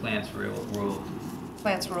 So plants ruled.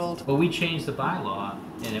 Plants ruled. But we changed the bylaw,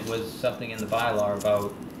 and it was something in the bylaw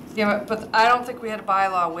about, Yeah, but I don't think we had a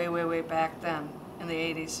bylaw way back then, in the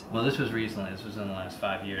 80s. well, this was recently, this was in the last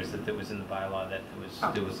 5 years, that it was in the bylaw that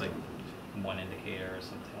there was like 1 indicator or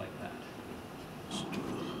something like that.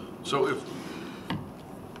 So if,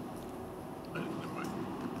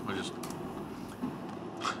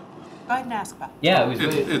 Go ahead and ask about. Yeah, it was.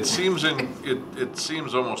 It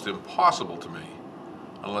seems almost impossible to me,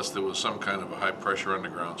 unless there was some kind of a high-pressure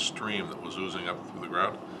underground stream that was oozing up through the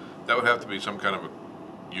ground. That would have to be some kind of a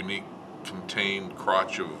unique contained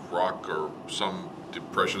crotch of rock or some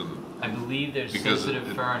depression. I believe there's Because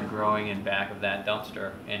sensitive fern growing in back of that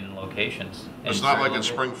dumpster in locations. It's not like in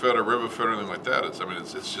spring fed or river fed or anything like that. It's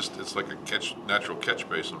like a natural catch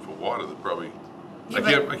basin for water that probably, I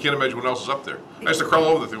can't imagine what else is up there. I used to crawl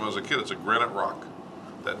over the thing when I was a kid. It's a granite rock.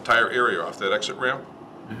 That entire area off that exit ramp,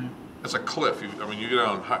 it's a cliff. You get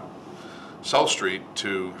down South Street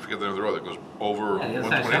to, I forget the name of the road that goes over. Yeah, the other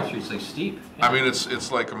side of South Street's like steep. I mean,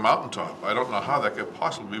 it's like a mountaintop. I don't know how that could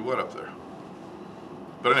possibly be wet up there.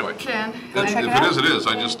 But anyway, if Ken, it is, it is.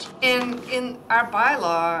 I just, in our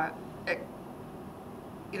bylaw,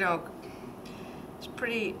 it's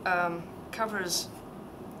pretty, covers,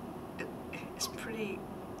 it's pretty,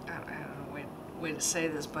 I don't know way to say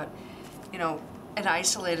this, but, an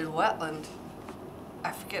isolated wetland,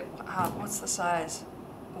 I forget what's the size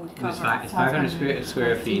we It's cover. 500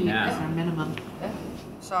 square feet That's our now. minimum. Yeah.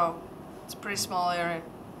 So, it's a pretty small area.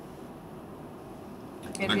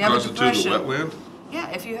 If that you have a constitutes a depression, wetland? yeah,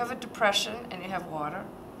 if you have a depression and you have water,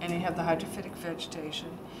 and you have the hydrophytic vegetation,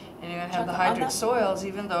 and you're gonna have the Chuck, on hydric that soils,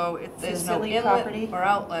 even though there's no Facility inlet property? or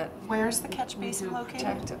outlet, Where's the catch we basin do located?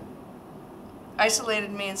 protect it.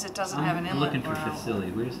 Isolated means it doesn't have an I'm inlet looking or for outlet.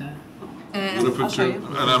 facility. Where's that? And What if I'll it show you.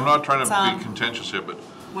 and I'm not trying It's, to be contentious here, but, so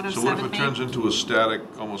what if 107 it turns into a static,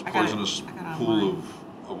 almost I got it. poisonous I got it pool online.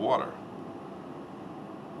 of water?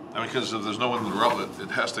 I mean, because if there's no inlet or outlet,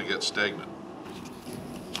 it has to get stagnant.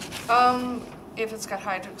 if it's got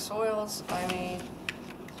hydric soils, I mean,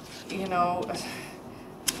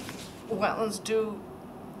 wetlands do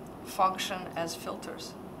function as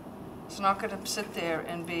filters. It's not gonna sit there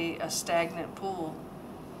and be a stagnant pool.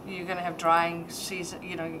 You're gonna have drying season,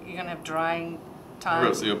 you're gonna have drying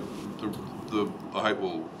times. The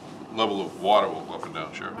level of water will go up and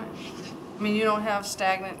down, sure. Right. I mean, you don't have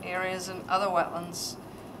stagnant areas in other wetlands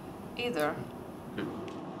either. Okay.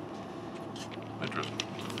 Interesting.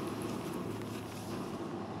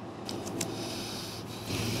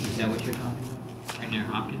 Is that what you're talking about? Right near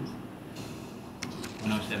Hopkins?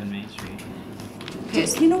 107 Main Street.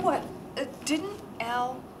 You know what? Didn't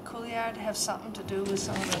Al Couillard have something to do with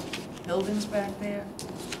some of the buildings back there?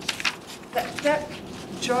 That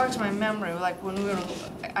jogs my memory, like when we were,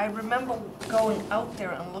 I remember going out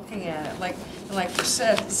there and looking at it, like you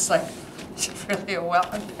said, it's like, it's really a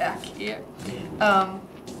wetland back here. But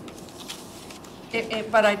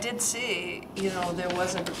I did see, there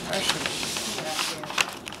was a depression back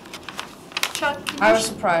there. Chuck, I was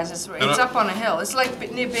surprised, it's up on a hill, it's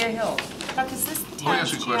like near Bear Hill. Chuck, is this Let me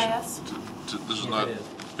town's ask you a question. GIS? This is Yes, not it is.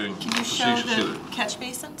 being Can you show facetious either. the catch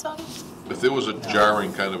basins on it? If there was a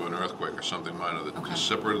jarring kind of an earthquake or something minor that Okay. just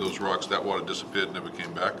separated those rocks, that water disappeared, never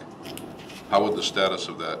came back, how would the status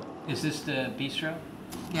of that Is this the bistro?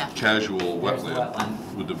 Yeah. casual There's the wetland,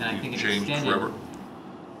 wetland. would And I it think be it changed extended forever? I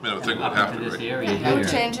mean, I would think it would up have into to, this right? area I would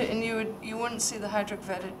here. change it, and you wouldn't see the hydric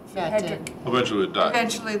Yeah, it did. Eventually it died.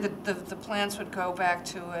 Eventually, the plants would go back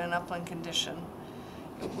to an upland condition.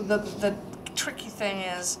 The tricky thing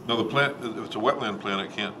is, No, the plant, if it's a wetland plant,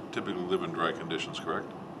 it can't typically live in dry conditions, correct?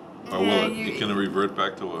 Or Yeah, will it? Can it revert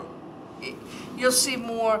back to a, you'll see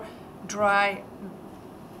more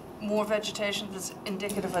vegetation that's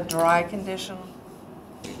indicative of a dry condition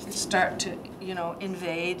start to,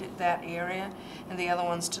 invade that area, and the other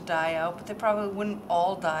ones to die out, but they probably wouldn't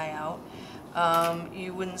all die out.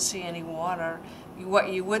 You wouldn't see any water. What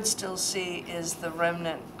you would still see is the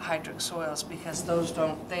remnant hydric soils, because those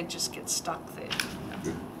they just get stuck there.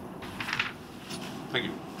 thank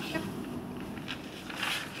you.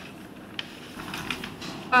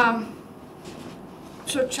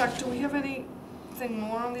 So Chuck, do we have anything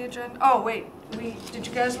more on the agenda? Oh, wait, did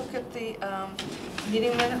you guys look at the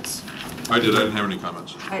meeting minutes? I didn't have any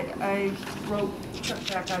comments. I wrote Chuck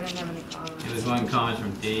back, I didn't have any comments. There was one comment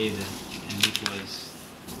from Dave, and Nick was,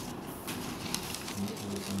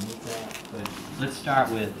 but let's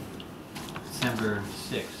start with December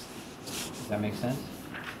 6th. Does that make sense?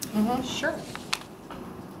 Mm-hmm, sure.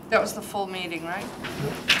 That was the full meeting, right?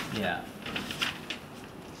 Yeah.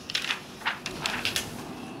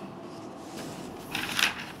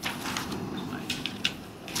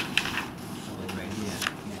 Right here,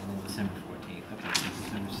 yeah, and then December 14th, okay, so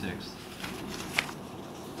December 6th.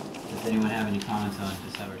 Does anyone have any comments on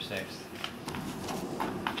December 6th?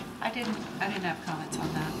 I didn't have comments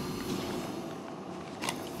on that.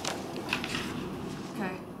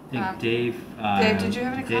 Okay. I think Dave, Dave, did you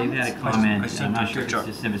have any Dave had a comments? comment, I I'm sent not it to sure if Chuck.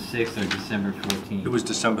 it's December 6th or December 14th. It was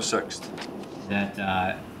December 6th. That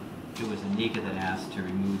it was Anika that asked to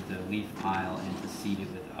remove the leaf pile and to seed it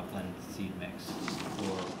with upland seed mix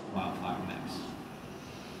or wildflower mix.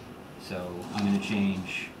 So I'm gonna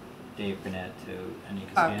change Dave Burnett to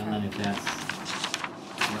Anika Scanlon, if that's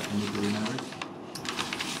what Anika remembers.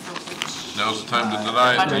 Now's the time to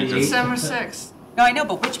deny it. December 6th. No, I know,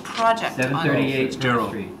 but which project? 738 Pearl Gerald.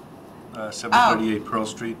 Street. 738 Pearl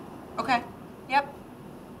Street. Okay, yep.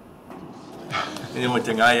 And the only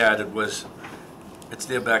thing I added was, it's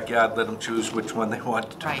their backyard, let them choose which one they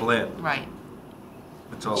want to Right, plant. right.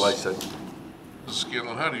 That's all I said. Mrs.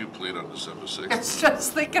 Scanlon, how do you plead on December 6th? I was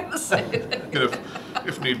just thinking the same thing. And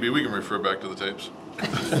if need be, we can refer back to the tapes.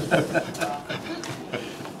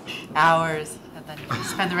 Hours, and then you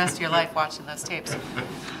spend the rest of your life watching those tapes.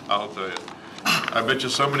 I'll tell you. I bet you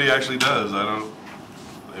somebody actually does.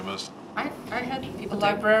 They must. I had a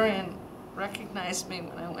librarian recognize me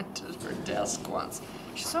when I went to her desk once.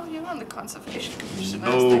 She said, "Oh, you're on the conservation commission."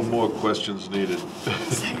 No more questions needed.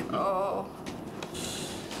 It's like, oh.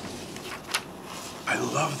 I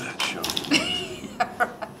love that show.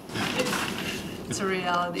 It's a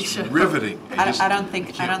reality show. Riveting. I don't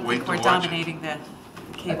think can't wait to we're watch it. dominating the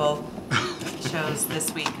cable shows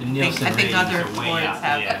this week. The Nielsen I think other ratings are way boards up,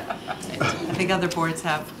 have. yeah. I think other boards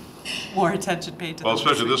have more attention paid to them. Well,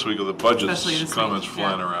 especially this week with the budgets Especially this comments week,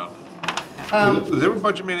 flying yeah. around. Was there a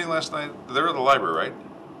budget meeting last night? They were at the library, right?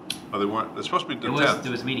 Oh, they weren't. They're supposed to be the 10th.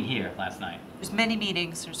 There was a meeting here last night. There's many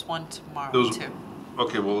meetings. There's one tomorrow There was- too.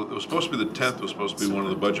 Okay, well, it was supposed to be the 10th, was supposed to be one of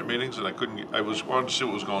the budget meetings, and I couldn't, wanted to see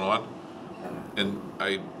what was going on. And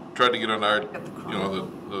I tried to get on our,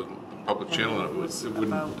 the public channel, and it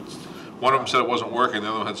wouldn't, one of them said it wasn't working, the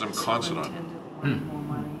other one had some consonant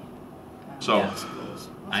on it. So, Yeah.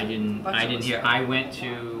 I didn't hear, I went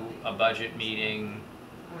to a budget meeting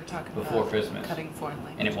We're talking before about Christmas, cutting foreign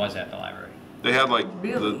language. and it was at the library. they had like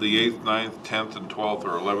Really? the 8th, 9th, 10th, and 12th,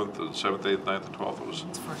 or 11th, and 7th, 8th, 9th, and 12th. It was,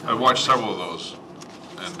 It's for I watched several of those,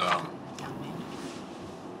 and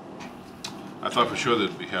I thought for sure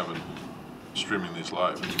they'd be streaming these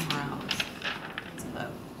live. Tomorrow. It's low.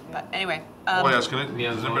 But anyway. Oh, yes, can it, We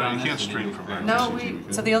have does a vote anybody, on you can't this, or stream did from we- there.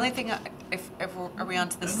 No, So the only thing, are we on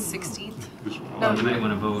to the 16th? Oh, you might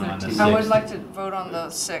want to vote on this. I would like to vote on the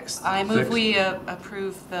 6th. I move we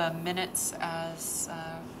approve the minutes as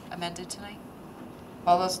amended tonight.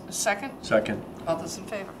 All those, second? Second, All those in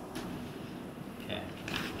favor? Okay.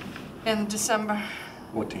 And December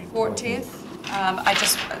 14th. 14th?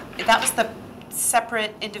 That was the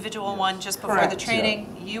separate individual one just before the Correct.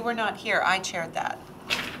 training. You were not here. I chaired that.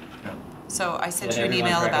 Yeah. So I sent Is you that an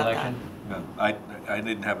email everyone's about that. recollection? Yeah, I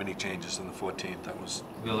didn't have any changes on the 14th, that was,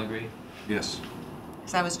 We'll agree? yes,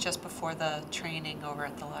 Because that was just before the training over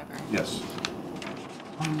at the library. yes.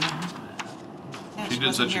 Yeah, She did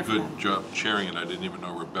wasn't such a here for good that. job chairing it, I didn't even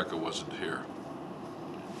know Rebecca wasn't here.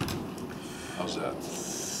 How's that?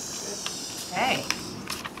 Hey,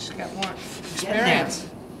 she's got more Getting there. experience.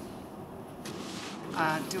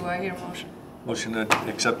 Do I hear a motion? Motion to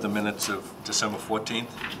accept the minutes of December 14th.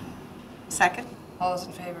 Second? All those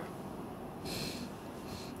in favor?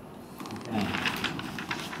 Okay.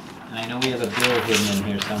 And I know we have a bill hidden in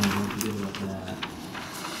here somewhere, what to do with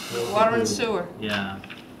that? Water and sewer. Yeah.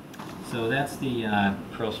 So that's the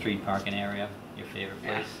Pearl Street parking area, your favorite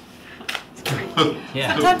place?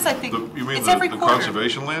 Yeah. Sometimes I think You mean it's the every quarter.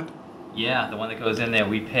 conservation land? Yeah, the one that goes in there,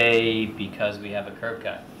 we pay because we have a curb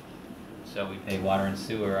cut. So we pay water and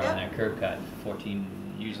sewer on Yeah. that curb cut, 14,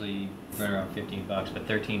 usually right around $15, but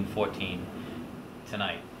 13, 14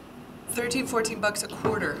 tonight. 13, 14 bucks a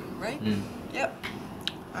quarter, right? Mm. Yep.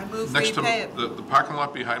 I move Next we to pay it. the parking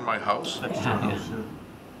lot behind my house? Yeah.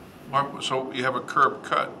 So you have a curb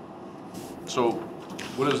cut. So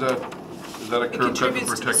what is that? Is that a It curb cut to contributes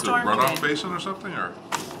to the protect the storm runoff drain. basin or something, or?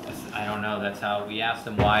 I don't know, that's how, we asked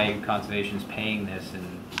them why conservation's paying this and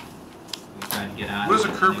we're trying to get out. What is a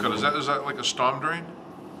of it. curb cut? Is that like a storm drain?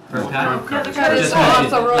 Curb cut? Yeah, the cut is Just off like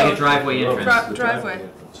the a- Like road. a driveway entrance. Driveway.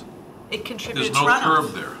 It contributes There's no runoff.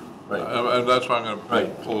 curb there. Right. And that's why I'm gonna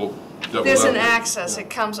Right. pull devil There's an advocate. access, it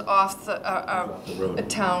comes off the road. a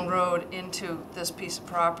town road into this piece of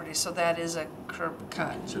property, so that is a curb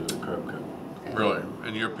cut. Consider a curb cut. Really?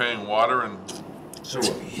 And you're paying water and Sewer.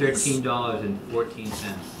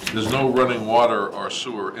 $13.14. there's no running water or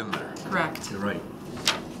sewer in there? Correct. You're right.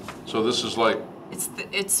 So this is like, It's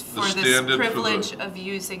for standard this for the- privilege of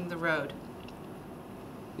using the road.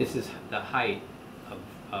 This is the height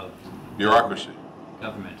of bureaucracy.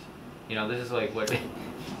 government. You know, this is like what,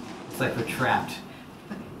 it's like we're trapped.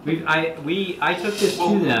 I took this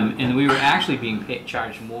to them and we were actually being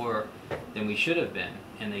charged more than we should have been.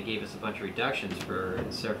 And they gave us a bunch of reductions for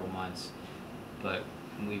several months. But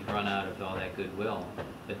and we've run out of all that goodwill.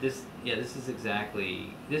 But this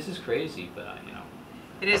is crazy, but you know.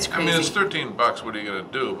 It is I crazy. mean, it's $13, what are you gonna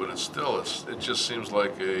do? But it's still, it just seems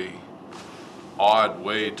like a odd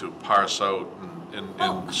way to parse out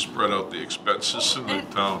and spread out the expenses in the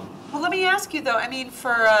town. Well, let me ask you though, I mean,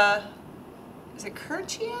 for, is it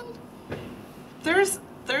Kirchian? There's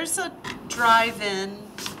a drive-in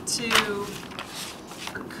for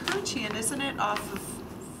Kirchian, isn't it, off of?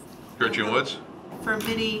 Kirchian Woods? For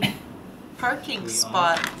mini parking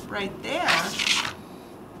spot right there.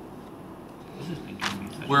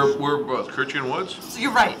 Where Kirchian Woods? So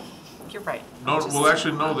you're right. No, well,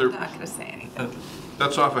 actually, no, I'm not gonna say anything.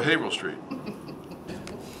 that's off of Haverhill Street.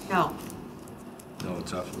 No, No,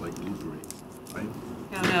 it's off of like Blueberry, right?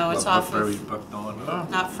 no, it's off Blueberry, of, Bucknell,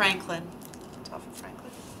 not Franklin. It's off of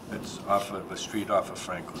Franklin. it's off of a street off of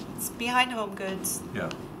Franklin, It's behind Home Goods. yeah.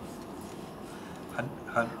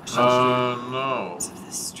 Sun No, Of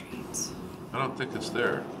the streets. I don't think it's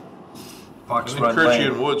there. Street, I Fox think Run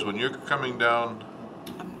Kirchian Lane. Woods, when you're coming down,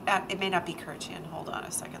 It may not be Kirchian. Hold on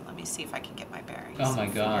a second. Let me see if I can get my bearings. Oh my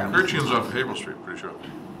God. Kirchian's off of Haverhill Street, pretty sure.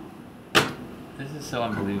 This is so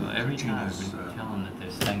unbelievable. Every time I've Kirchian is, been telling that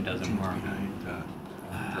this thing doesn't work. Behind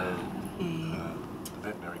the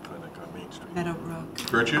veterinary clinic on Main Street. Meadowbrook.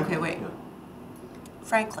 Kirchian? Okay, wait.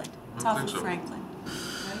 Franklin. It's I don't off of think so. Franklin.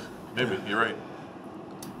 Right? Maybe, you're right.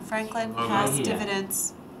 Franklin Oh, has yeah.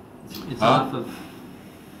 dividends. It's Huh? off of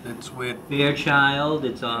It's where, Fairchild,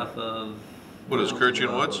 it's off of. What is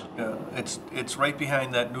Kirchian Woods? yeah, it's right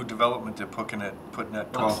behind that new development they're putting at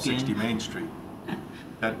 1260 Main Street.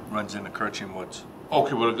 That runs into Kirchian Woods.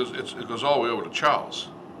 Okay, but it goes all the way over to Charles.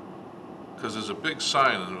 Because there's a big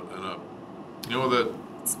sign and you know that,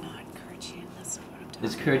 It's not Kirchian. That's not what I'm talking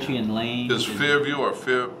There's about. Kirchian Lane. there's Fairview or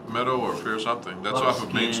Fair Meadow or Fair something. That's off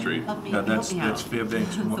of Main Buckskin. Street. Help me, Yeah, that's help me out.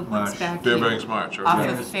 Fairbanks The ones Marsh. back here. Fairbanks March, Off okay.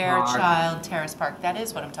 of Terrace Fairchild Terrace Park. That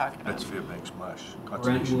is what I'm talking about. That's Fairbanks Marsh.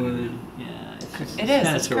 Conservation Brentwood, area. yeah. It's just, It is.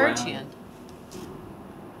 kinda It's surround- Kirchian.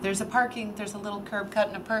 There's a little curb cut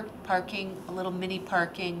and a parking, a little mini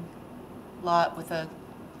parking lot with a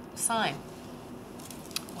sign.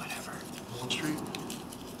 Whatever. Main Street?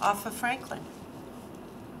 Off of Franklin.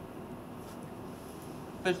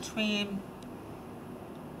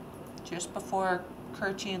 Just before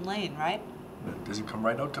Kirchian Lane, right? Does it come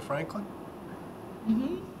right out to Franklin?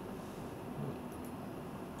 Mm-hmm.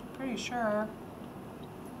 Pretty sure.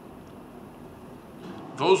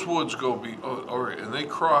 Those woods go all right, and they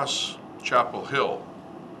cross Chapel Hill.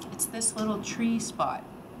 It's this little tree spot.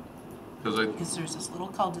 Because There's this little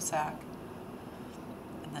cul-de-sac,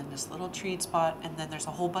 and then this little tree spot, and then there's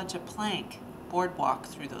a whole bunch of plank boardwalk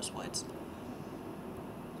through those woods.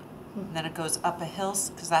 And then it goes up a hill,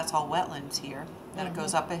 because that's all wetlands here. Then it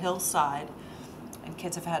goes up a hillside, and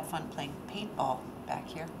kids have had fun playing paintball back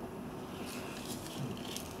here.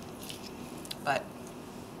 But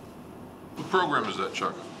what program is that,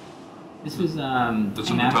 Chuck? This was That's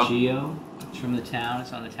in the Nat town? Geo. It's from the town.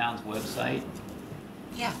 It's on the town's website.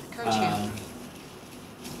 yeah, Kirchian.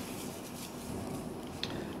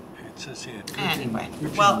 It says here. Anyway,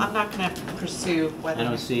 well, I'm not gonna pursue I whether.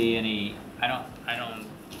 don't see any. I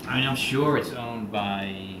mean, I'm sure it's owned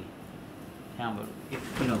by town, but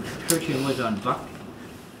you know, Kirchian was on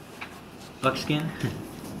Buckskin.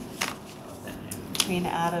 Between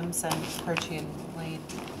Adams and Kirchian Lane.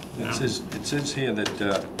 It says here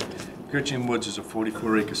that Kirchian Woods is a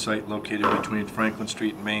 44-acre site located between Franklin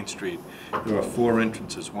Street and Main Street. There are 4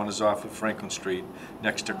 entrances. One is off of Franklin Street,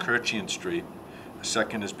 next to Kirchian Street. The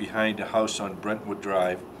second is behind a house on Brentwood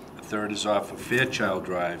Drive. The third is off of Fairchild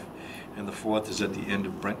Drive. And the fourth is at the end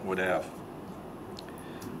of Brentwood Ave.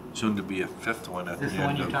 Soon to be a 5th one at the Is this end the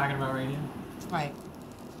one you're of... talking about right here? Right.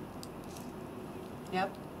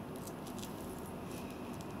 Yep.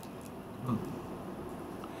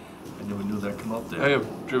 I never knew that come out there. I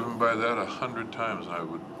have driven by that 100 times, and I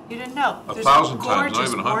would. You didn't know. 1,000 times, not There's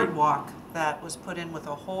even a 100. gorgeous boardwalk that was put in with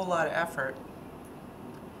a whole lot of effort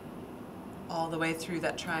all the way through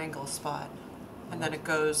that triangle spot. And then it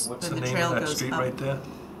goes, What's then the the name trail of that goes street up. right there?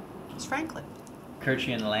 It's Franklin.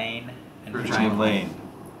 Kirchian Lane and Kirchian Franklin. Lane.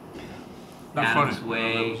 Not funny. Adams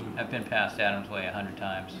Way. I've been past Adams Way 100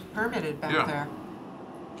 times. Permitted back Yeah. there.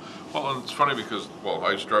 Well, and it's funny because, well,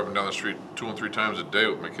 I was driving down the street 2 and 3 times a day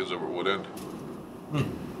with my kids over at Wood End.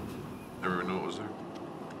 Never even knew it was there.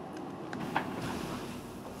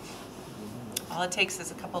 All it takes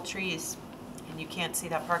is a couple trees and you can't see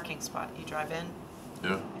that parking spot. You drive in,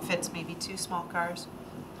 Yeah, it fits maybe 2 small cars.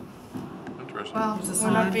 interesting. Well, There's a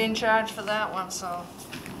we're not sign. being charged for that one, so,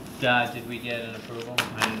 Did we get an approval?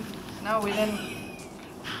 no, we didn't.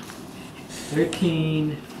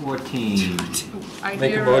 1314. I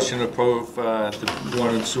Make a hear- motion to approve the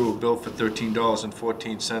water and sewer bill for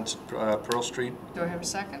 $13.14 Pearl Street. Do I have a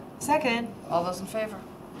second? Second. All those in favor?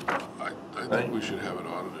 I think we should have it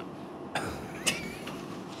audited.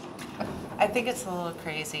 I think it's a little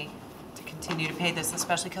crazy to continue to pay this,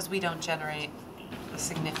 especially because we don't generate a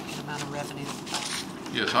significant amount of revenue.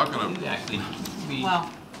 Yes, how can We actually, Well,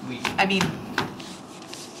 we I mean,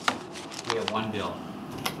 have one bill. all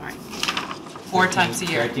right, 4 times a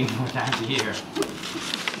year. 13 more times a year.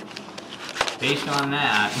 Based on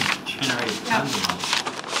that, generate tons of money.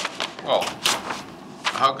 well,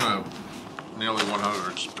 how can a nearly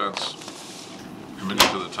 100 expense committed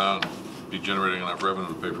to the town be generating enough revenue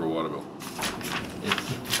to pay for a water bill?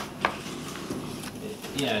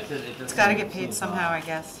 Yeah, It's got to get paid somehow, I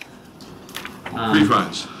guess.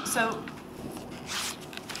 Refunds. So,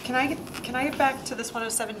 can I get back to this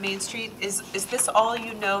 107 Main Street? Is this all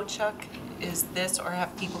you know, Chuck? Is this, or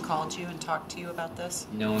have people called you and talked to you about this?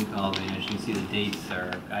 No one called me. As you can see, the dates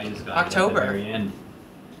are, I just got it October. at the very end.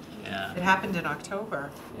 Yeah. It happened in October,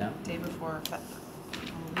 Yeah. day before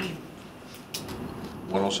Halloween.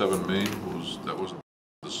 107 Main that wasn't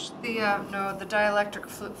this. The, no, the dielectric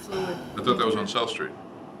fluid. I thought that was on South Street.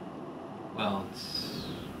 Well, it's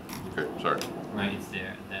Okay, sorry. right. It's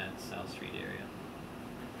there. That South Street area.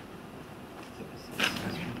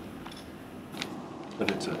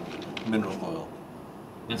 But it's a mineral oil.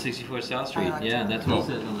 164 South Street. like Yeah, that. that's what's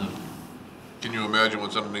Oh. sitting on the. Can you imagine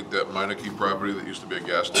what's underneath that Meineke property that used to be a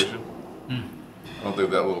gas station? Hmm. I don't think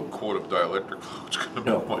that little quart of dielectric is going to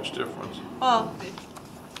No. make much difference. Well,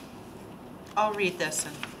 I'll read this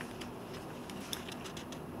and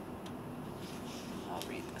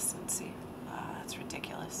see. That's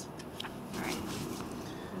ridiculous. All right.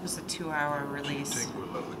 It was a 2-hour release. Take oil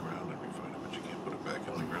out of the ground and refine it, but you can't put it back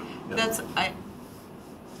in the ground. I'm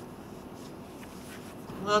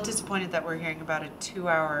a little disappointed that we're hearing about a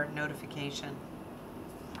 2-hour notification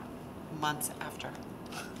months after.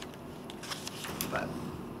 But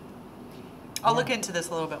I'll look into this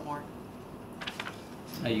a little bit more.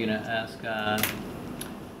 Are you gonna ask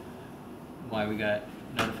why we got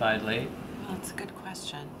notified late? Well, it's a good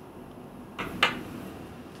question. Very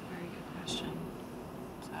good question.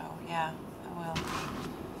 So, yeah, I will.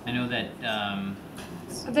 I know that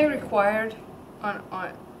Are they required on,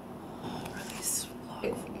 Release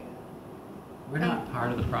log. we're not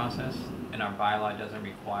part of the process, and our bylaw doesn't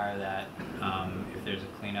require that if there's a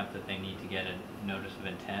cleanup that they need to get a notice of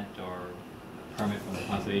intent or a permit from the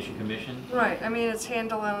Conservation Commission. right, I mean, it's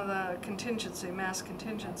handled under the contingency, mass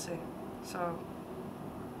contingency, so.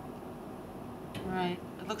 Right,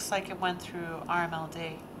 it looks like it went through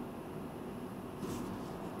RMLD.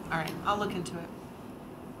 All right, I'll look into it.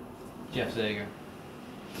 Jeff Zager.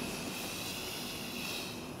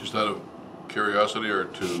 Just out of curiosity or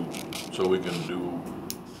so we can do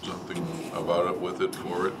something about it, with it,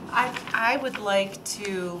 for it? I would like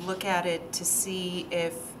to look at it to see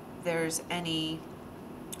if there's any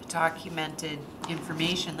documented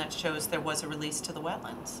information that shows there was a release to the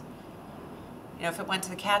wetlands. You know, if it went to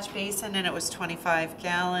the catch basin and it was 25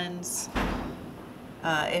 gallons,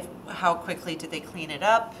 how quickly did they clean it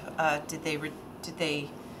up? Did they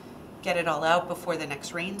get it all out before the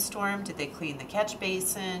next rainstorm? Did they clean the catch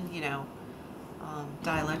basin? You know,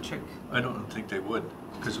 dielectric. I don't think they would,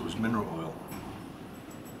 because it was mineral oil.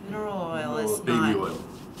 Mineral oil is Baby not. oil.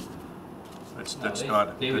 That's They-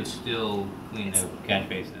 not. They would that's- still clean the catch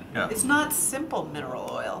basin. Yeah. It's not simple mineral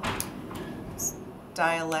oil. It's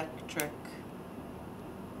dielectric.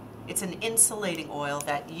 It's an insulating oil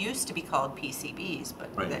that used to be called PCBs, but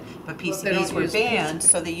Right. but Well, they PCBs don't were use banned,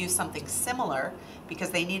 PCB. so they used something similar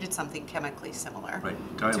because they needed something chemically similar.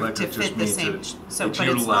 Right, to dielectric fit just the means same. that it's So, it's but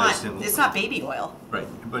it's utilized not. in. It's not baby oil. Right,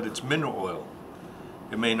 but it's mineral oil.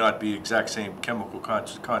 It may not be exact same chemical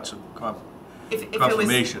If it was,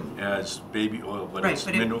 confirmation as baby oil, but Right, it's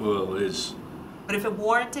but it- mineral oil is. but if it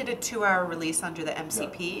warranted a 2-hour release under the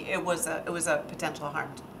MCP, it was a potential harm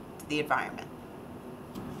to the environment.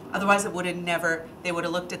 Otherwise, it would have never. They would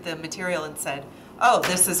have looked at the material and said, "Oh,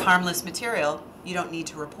 this is harmless material. You don't need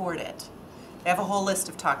to report it." They have a whole list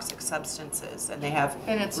of toxic substances, and they have.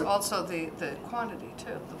 And it's also the quantity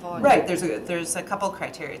too, the volume. Right, there's a couple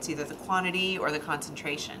criteria. It's either the quantity or the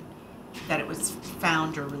concentration that it was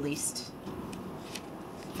found or released.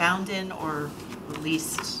 Found in or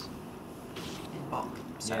released in bulk.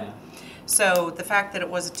 Sorry. Yeah. So the fact that it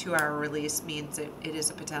was a 2-hour release means it is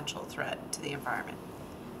a potential threat to the environment.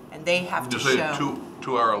 And they have to You say show.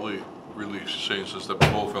 two-hour release, saying since the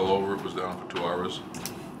pole fell over, it was down for 2 hours?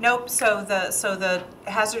 Nope, so the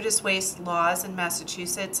hazardous waste laws in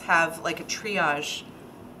Massachusetts have like a triage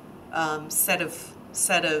set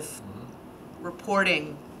of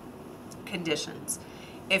reporting conditions.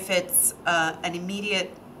 If it's an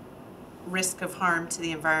immediate risk of harm to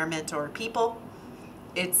the environment or people,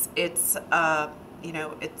 it's you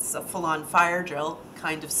know, it's a full-on fire drill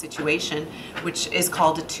kind of situation, which is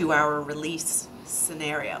called a 2-hour release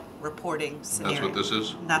scenario, reporting scenario. That's what this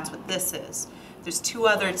is? And that's what this is. There's 2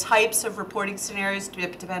 other types of reporting scenarios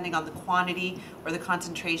depending on the quantity or the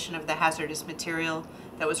concentration of the hazardous material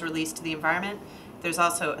that was released to the environment. There's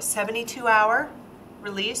also a 72-hour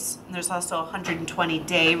release, and there's also a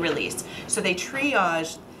 120-day release. So they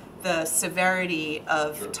triage the severity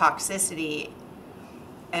of toxicity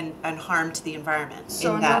and harm to the environment.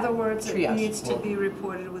 So in that other words, it triage. needs to be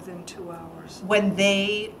reported within 2 hours. When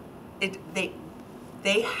they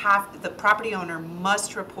have, the property owner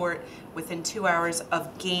must report within 2 hours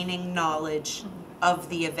of gaining knowledge of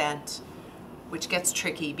the event, which gets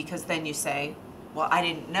tricky because then you say, well, I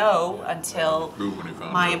didn't know until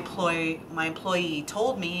my employee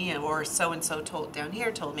told me, or so-and-so told down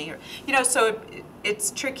here told me, or, you know, so it's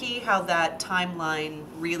tricky how that timeline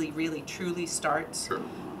really, truly starts. Sure.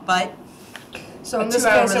 But So a in this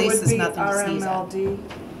 2-hour case, it release would is be nothing to sneeze at.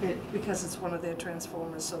 RMLD, because it's one of their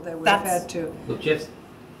transformers, so they would have That's- had to. Look, Jeff's,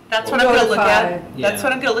 That's what I'm going to look at. Notify. That's Yeah.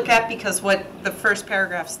 what I'm going to look at, because what the first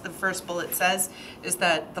paragraphs, the first bullet says is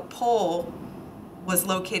that the pole was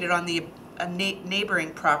located on a neighboring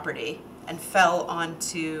property and fell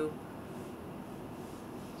onto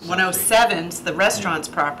 107's, the restaurant's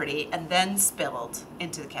property, and then spilled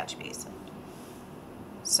into the catch basin.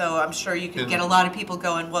 So I'm sure you could get a lot of people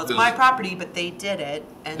going, well, it's my property, but they did it,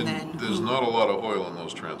 and then There's not a lot of oil in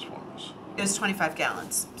those transformers. it was 25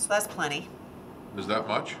 gallons, so that's plenty. Is that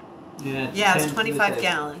much? Yeah, it's 25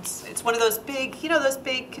 gallons. It's one of those big, you know, those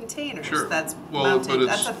big containers Sure. that's Well, mounted. but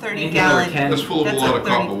That's a it's- 30 Maybe gallon. over 10. That's full of a That's lot a of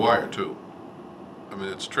copper 30 wire too. I mean,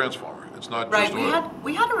 it's a transformer, it's not just Right, oil.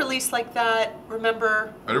 we had a release like that,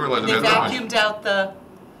 remember? I didn't realize it They had that much. vacuumed out the,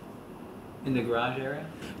 in the garage area?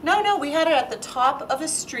 no, we had it at the top of a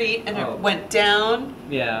street and Oh. it went down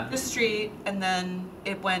Yeah, the street and then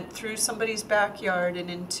it went through somebody's backyard and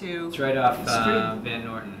into, it's right off Street. Van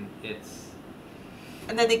Norton. It's,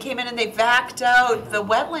 and then they came in and they vacked out the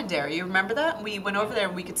wetland area. You remember that? And we went over there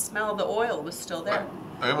and we could smell the oil was still there.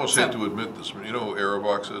 I almost hate to admit this, but you know who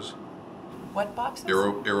Aerovox is? What boxes?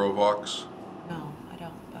 Aerovox, No, I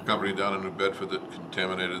don't. a company down in New Bedford that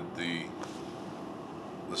contaminated the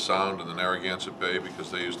sound in the Narragansett Bay because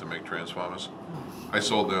they used to make transformers. I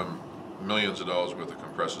sold them millions of dollars worth of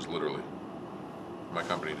compressors, literally. My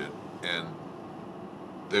company did. And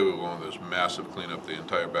they were going this massive cleanup the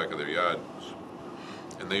entire back of their yard.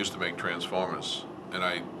 And they used to make transformers. And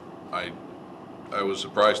I was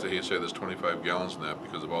surprised to hear you say there's 25 gallons in that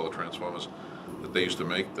because of all the transformers that they used to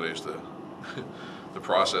make, that I used to the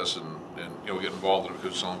process and you know, get involved in it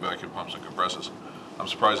because selling vacuum pumps and compressors. I'm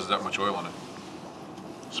surprised there's that much oil in it.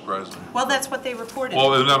 Surprised me. Well, that's what they reported.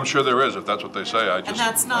 Well, then I'm sure there is, if that's what they say. And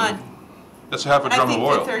that's not, That's half a and I drum of think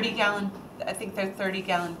oil. they're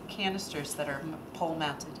 30-gallon canisters that are pole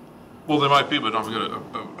mounted. Well, they might be, but don't forget,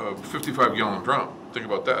 a 55-gallon drum. Think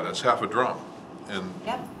about that, that's half a drum. And,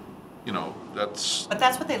 Yep. you know, that's, But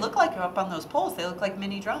that's what they look like up on those poles. They look like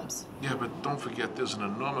mini drums. yeah, but don't forget, there's an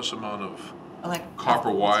enormous amount of Like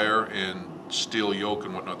copper wire and steel yoke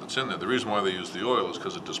and whatnot that's in there. The reason why they use the oil is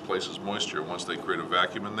because it displaces moisture. Once they create a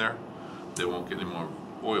vacuum in there, they won't get any more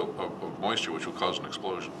oil of moisture, which will cause an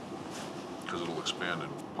explosion because it'll expand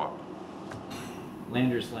and pop.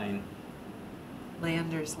 Landers Lane.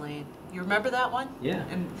 Landers Lane. You remember that one? Yeah.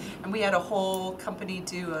 And we had a whole company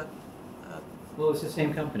do a Well, it's the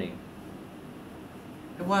same company.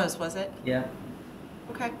 it was it? Yeah.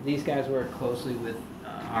 Okay. These guys work closely with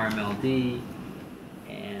RMLD,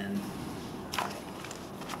 and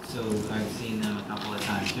so I've seen them a couple of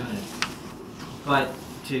times doing it. But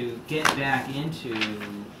to get back into,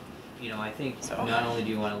 you know, I think So- not only do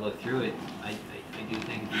you want to look through it, I do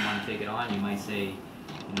think if you want to take it on, you might say,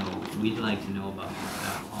 you know, we'd like to know about this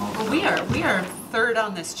stuff also. Well, we are third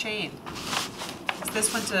on this chain. 'Cause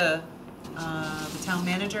this went to the town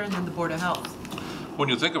manager and then the Board of Health. When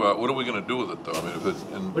you think about it, what are we gonna do with it though? I mean, if it,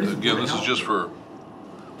 and What is the again, Board of this is Health just do? for,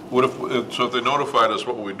 what so if they notified us,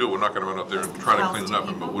 what would we do? We're not gonna run out there and try to Health clean it to up,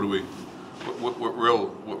 but people. what do we, what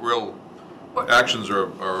real actions are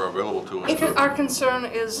available to us? If to- our concern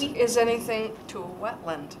is anything to a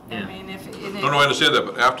wetland, I Yeah. mean, if. No, I understand that,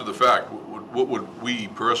 but after the fact, what would we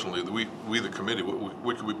personally, we the committee,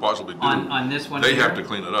 what could we possibly do? On this one They here? have to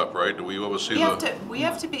clean it up, right? Do we oversee the?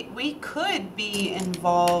 We could be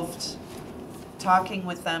involved talking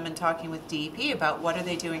with them and talking with DEP about what are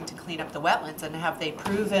they doing to clean up the wetlands and have they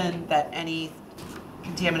proven that any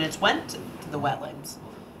contaminants went to the wetlands.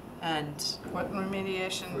 And What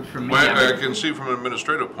remediation? For me, Well, I can see from an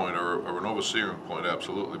administrative point or an overseeing point,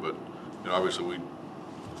 absolutely, but, you know, obviously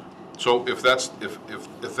so if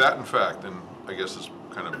that in fact, and I guess this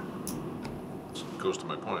kind of goes to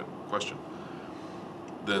my question,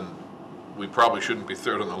 then we probably shouldn't be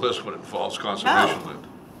third on the list when it involves conservation land.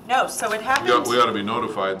 no, so it happened. We ought to be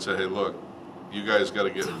notified and say, hey, look, you guys got to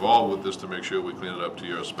get involved with this to make sure we clean it up to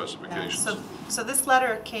your Yeah, specifications. so this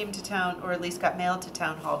letter came to town, or at least got mailed to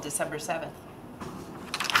Town Hall December 7th.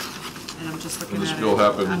 And I'm just looking And at the it. spill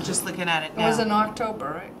happened. I'm just looking at it It now. was in October,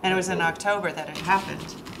 right? And it was in October that it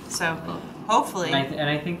happened. So hopefully, and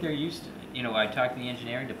I think they're used to it. You know, I talked to the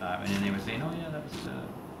engineering department, and they were saying, oh yeah,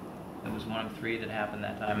 that was one of 3 that happened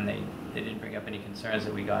that time, and they didn't bring up any concerns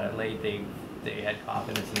that we got it late. They had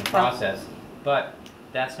confidence in the process, but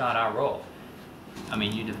that's not our role. I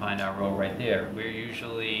mean, you defined our role right there. We're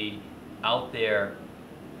usually out there,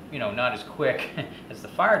 you know, not as quick as the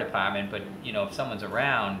fire department, but, you know, if someone's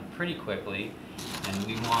around pretty quickly, and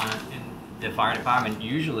the fire department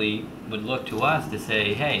usually would look to us to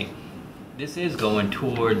say, hey, this is going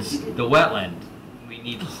towards the wetland. We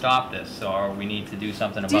need to stop this, or we need to do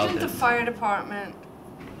something about Didn't the this. fire department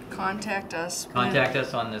contact us? Contact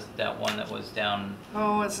us on that one that was down.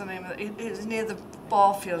 Oh, what's the name of it? It was near the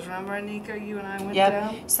ball fields, remember, Anika? You and I went yeah.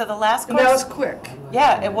 down? So the last And that was quick.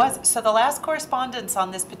 Yeah, it was. So the last correspondence on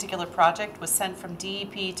this particular project was sent from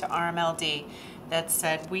DEP to RMLD that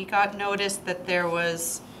said, we got notice that there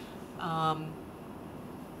was,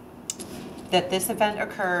 that this event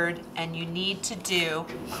occurred and you need to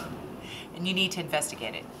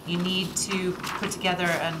investigate it. You need to put together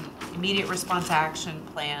an immediate response action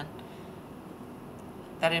plan.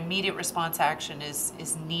 That immediate response action is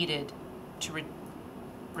needed to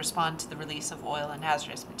respond to the release of oil and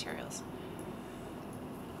hazardous materials.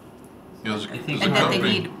 You know, I think And that they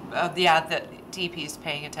company- need, that DEP is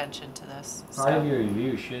paying attention to this. Part of your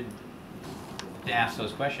review should ask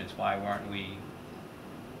those questions. Why weren't we,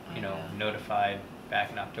 you know, notified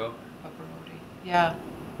back in October? Yeah,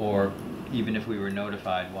 Or even if we were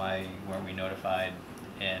notified, why weren't we notified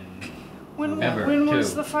in When November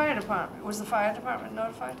was too? the fire department? Was the fire department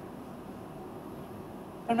notified?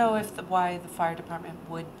 I don't know why the fire department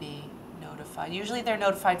would be notified. Usually they're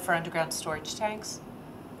notified for underground storage tanks,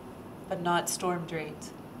 but not storm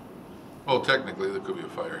drains. Well, technically, there could be a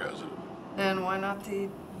fire hazard. And why not the,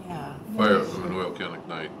 Yeah. Fire from an oil can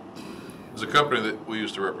ignite. There's a company that we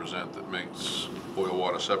used to represent that makes oil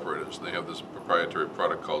water separators. They have this proprietary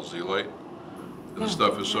product called Z-Lite. And the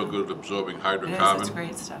stuff is so good at absorbing It hydrocarbon. is, it's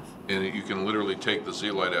great stuff. And you can literally take the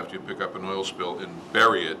Z-Lite after you pick up an oil spill and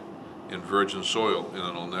bury it in virgin soil, and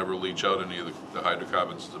it'll never leach out any of the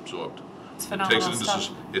hydrocarbons it's absorbed. It's It phenomenal takes stuff.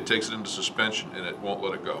 it takes it into suspension, and it won't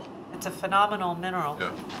let it go. It's a phenomenal mineral.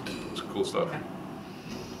 Yeah, it's cool stuff.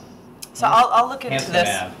 So I'll look into Hanson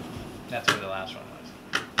this. Ave? That's where the last one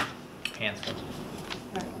was. Hanson.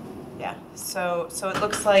 Yeah, so it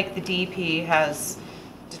looks like the DEP has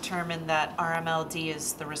determined that RMLD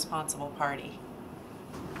is the responsible party.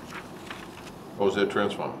 What was that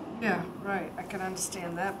transformer? yeah, right, I can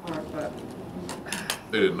understand that part, but.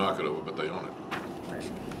 They didn't knock it over, but they own it.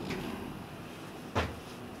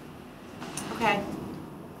 Okay.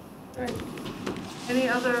 Right. Any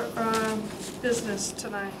other business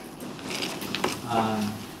tonight?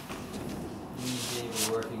 They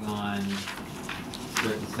were working on a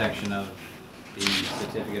certain section of the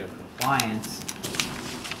certificate of compliance.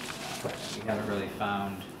 We haven't really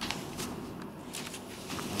found,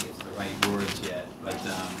 I guess, the right words yet, but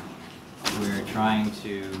we're trying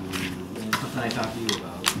to, and something I talked to you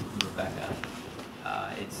about, Rebecca.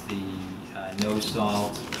 It's the no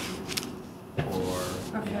salt or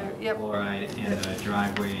Okay, yep. fluoride in the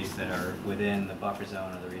driveways that are within the buffer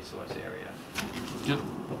zone of the resource area.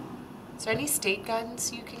 Is there any state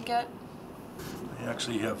guidance you can get? I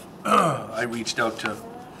actually have, I reached out to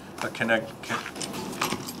a connection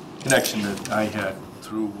that I had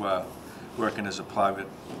through working as a private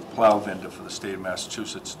plow vendor for the state of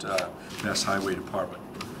Massachusetts, Mass Highway Department.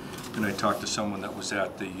 And I talked to someone that was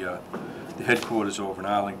at the headquarters over in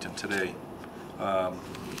Arlington today, and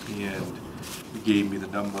he gave me the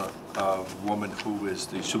number of a woman who is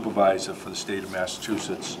the supervisor for the state of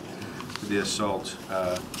Massachusetts for their salt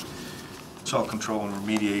control and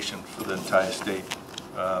remediation for the entire state.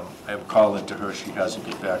 I have a call into her. She hasn't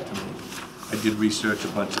get back to me. I did research a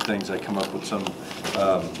bunch of things. I come up with some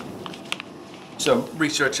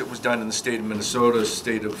research that was done in the state of Minnesota,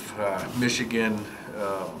 state of Michigan,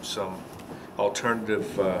 some alternative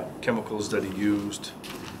chemicals that are used,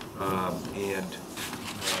 and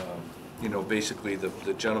you know, basically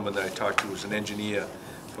the gentleman that I talked to was an engineer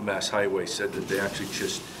for Mass Highway, said that they actually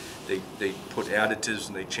just, they put additives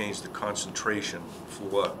and they changed the concentration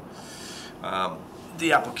for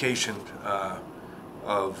the application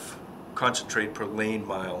of concentrate per lane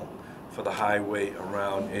mile for the highway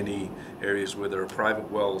around any areas where there are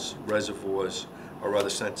private wells, reservoirs, or other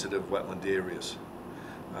sensitive wetland areas.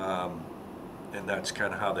 And that's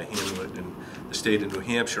kind of how they handle it. And the state of New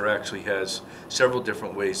Hampshire actually has several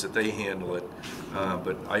different ways that they handle it.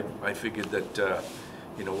 But I figured that,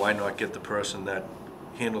 you know, why not get the person that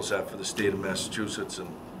handles that for the state of Massachusetts and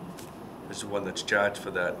is the one that's charged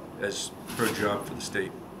for that as her job for the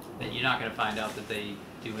state. Then you're not gonna find out that they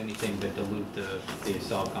do anything but dilute the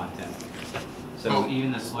salt content. So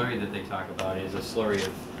even the slurry that they talk about is a slurry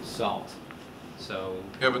of salt. So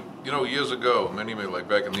Yeah, but you know, years ago, many like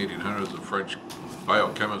back in the 1800s, a French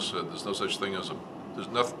biochemist said there's no such thing as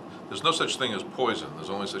there's no such thing as poison. There's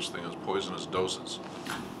only such thing as poisonous doses.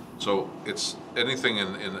 So it's anything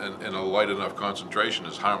in a light enough concentration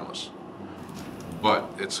is harmless. But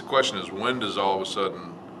it's the question is, when does all of a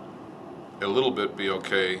sudden a little bit be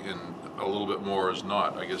okay and a little bit more is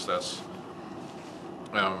not? I guess that's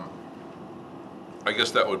I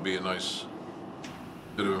guess that would be a nice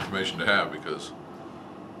bit of information to have, because,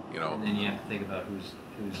 you know. and then you have to think about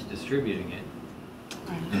who's distributing it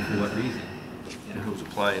and for what reason. You know? Who's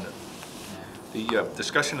applying it. The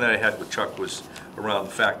discussion that I had with Chuck was around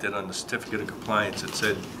the fact that on the certificate of compliance it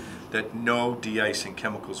said that no de-icing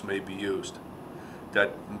chemicals may be used.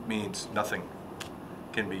 That means nothing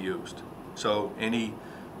can be used. So any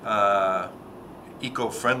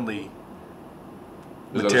eco-friendly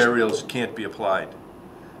materials can't be applied.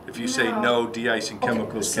 If you say no de-icing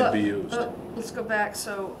chemicals can be used. Let's go back.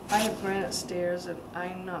 So I have granite stairs and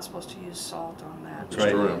I'm not supposed to use salt on that.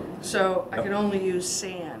 That's right. So I can only use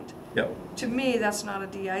sand. Yep. To me, that's not a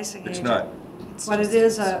de-icing agent. It's not. But it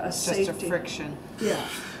is a It's safety. just a friction. Yeah.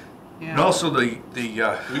 And also You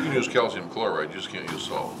can use calcium chloride, you just can't use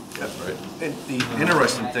salt. That's right. And the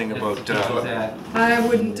interesting thing about I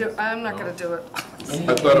wouldn't do, I'm not gonna do it.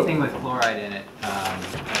 Anything with chloride in it,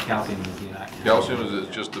 calcium is not. Calcium is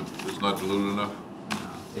just it's not diluted enough. No,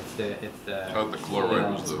 it's the. I thought the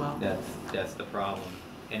chloride was the. That's the problem.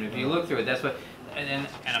 And if you look through it, that's what, and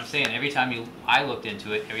I'm saying every time I looked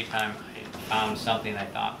into it, every time I found something I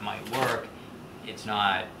thought might work, it's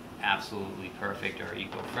not absolutely perfect or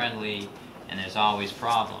eco-friendly, and there's always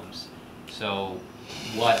problems. So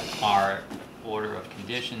what our order of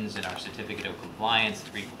conditions and our certificate of compliance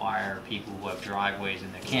require people who have driveways,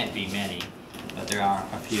 and there can't be many, but there are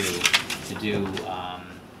a few, to do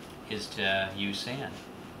is to use sand.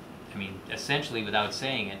 I mean, essentially, without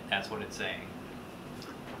saying it, that's what it's saying.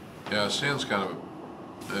 Yeah, sand's kind of,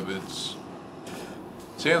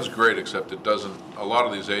 sand's great, except it doesn't, a lot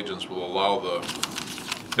of these agents will allow the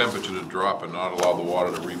temperature to drop and not allow the water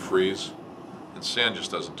to refreeze. And sand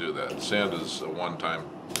just doesn't do that. Sand is a one-time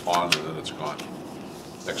on and then it's gone.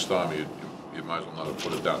 Next time you might as well not have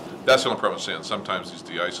put it down. That's the only problem with sand. Sometimes these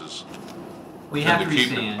de-ices tend to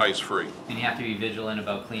keep it ice-free. And you have to be vigilant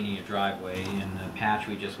about cleaning your driveway. In the patch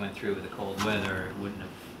we just went through with the cold weather, it wouldn't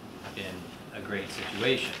have been a great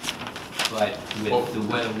situation. But with the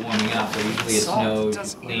weather warming up, so usually it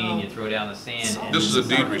snows, you clean, you throw down the sand. And This is a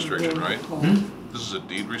deed restriction, right? This is a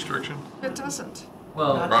deed restriction? It doesn't.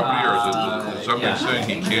 well, Property, or is somebody saying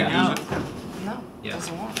he can't use it? No, it Yeah.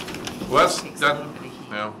 doesn't work. Well,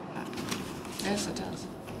 yeah. Yes, it does.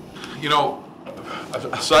 You know,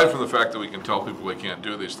 aside from the fact that we can tell people they can't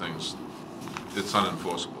do these things, it's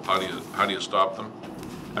unenforceable. How do you stop them?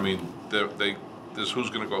 I mean, there's who's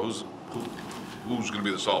going to go, who's going to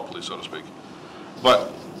be the salt police, so to speak.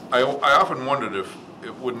 But I often wondered if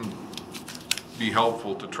it wouldn't be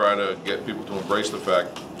helpful to try to get people to embrace the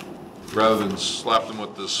fact, rather than slap them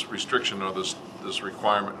with this restriction or this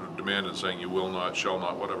requirement or demand and saying you will not, shall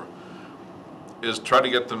not, whatever, is try to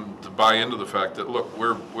get them to buy into the fact that, look,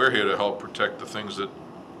 we're here to help protect the things that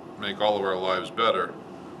make all of our lives better.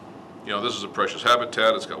 You know, this is a precious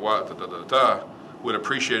habitat, it's got what, Would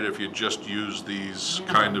appreciate it if you just use these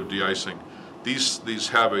kind of de-icing. These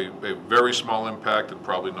have a very small impact and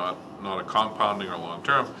probably not a compounding or long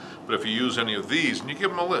term, but if you use any of these, and you give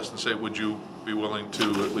them a list and say, would you be willing to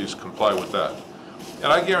at least comply with that?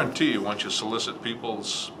 And I guarantee you, once you solicit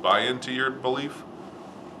people's buy-in to your belief,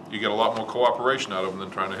 you get a lot more cooperation out of them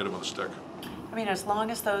than trying to hit them with a stick. I mean, as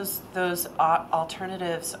long as those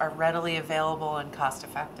alternatives are readily available and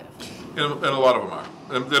cost-effective. And a lot of them are.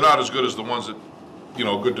 And they're not as good as the ones that, you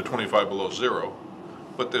know, good to 25 below zero,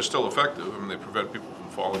 but they're still effective. I mean, they prevent people from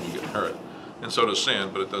falling and getting hurt. And so does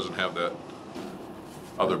sand, but it doesn't have that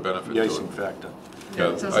other benefit to it. icing factor. Yeah,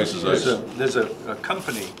 it doesn't ice is use- ice. There's a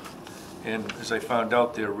company, and as I found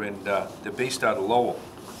out, they're based out of Lowell,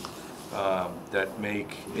 that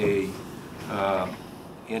make a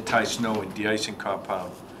anti-snow and de-icing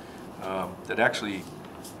compound that actually,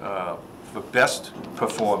 for best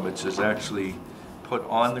performance, is actually put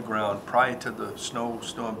on the ground prior to the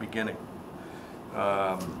snowstorm beginning.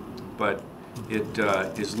 But it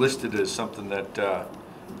is listed as something that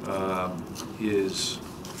is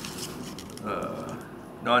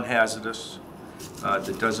non-hazardous,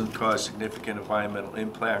 that doesn't cause significant environmental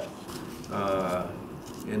impact,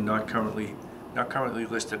 and not currently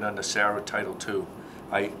listed under SARA Title II.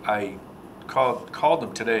 I called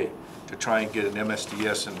them today to try and get an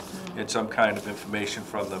MSDS and some kind of information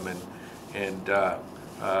from them, and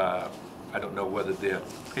I don't know whether they're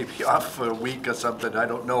maybe off for a week or something, I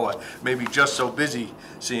don't know. Maybe just so busy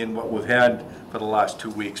seeing what we've had for the last 2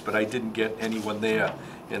 weeks, but I didn't get anyone there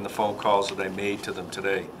in the phone calls that I made to them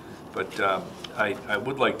today. But I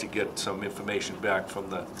would like to get some information back from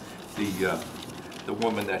the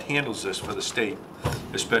woman that handles this for the state,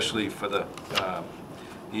 especially for the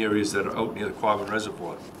areas that are out near the Quabbin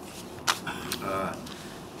Reservoir.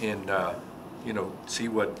 And you know, see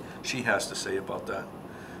what she has to say about that.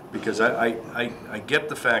 Because I get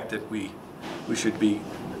the fact that we should be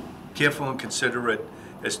careful and considerate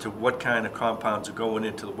as to what kind of compounds are going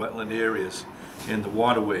into the wetland areas and the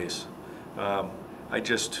waterways. I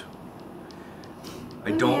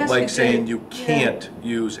don't like saying you can't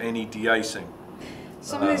use any de-icing.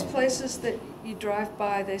 Some of these places that you drive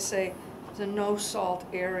by, they say the no salt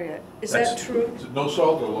area. Is that That's- true? Is it no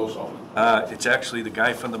salt or low salt? It's actually the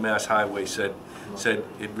guy from the Mass Highway said it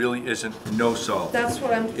really isn't no salt. That's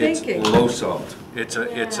what I'm thinking. It's low salt. It's a,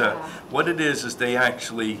 Yeah. what it is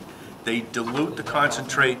they dilute the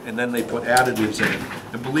concentrate and then they put additives in it.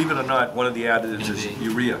 And believe it or not, one of the additives is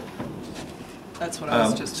urea. That's what I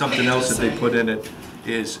was just. Something else that they put in it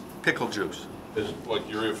is pickle juice. Is it like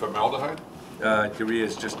urea formaldehyde? Urea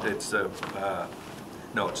is just,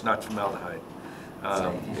 no, it's not formaldehyde.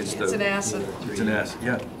 It's an acid. It's an acid,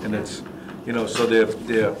 yeah, and it's, you know, so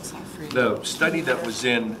the study that was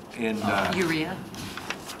in Urea,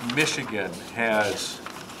 Michigan has,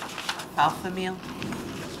 alpha meal,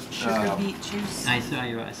 sugar beet juice, I saw oh, I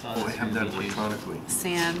this. have that movie, too. electronically.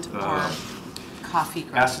 sand, or coffee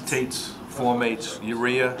grounds. Acetates, formates,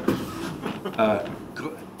 urea,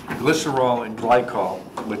 glycerol and glycol,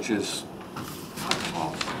 which is,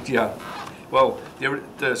 yeah. Well,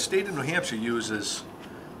 the state of New Hampshire uses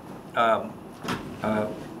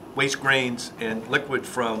waste grains and liquid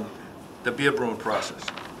from the beer brewing process.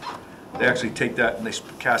 They actually take that and they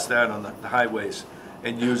cast that on the highways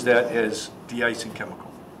and use that as de-icing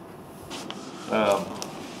chemical.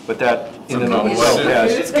 But that in and of itself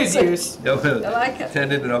has, It's good use. I like it.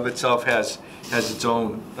 that in and of itself has its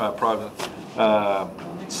own problem. They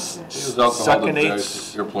use alcohol to Succinates,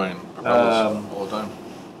 de-ice airplane propellers all the time.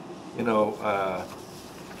 you know,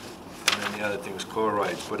 and then the other thing was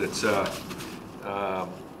chlorides, but it's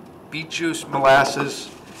beet juice, molasses,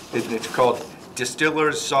 it's called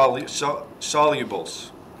distillers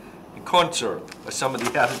solubles, and corn syrup are some of the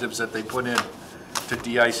additives that they put in to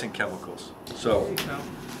de-icing chemicals. So,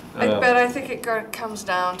 But I think it comes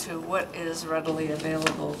down to what is readily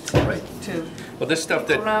available Right. to well, this stuff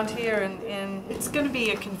that, around here in It's gonna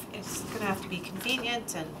be it's gonna have to be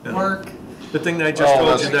convenient and Yeah. work. the thing that I just Oh, told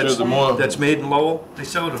that's you true, the more- that's made in Lowell, they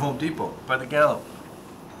sell it at Home Depot by the gallon.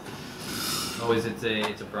 Oh, it's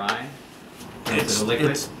a brine? It's Is it a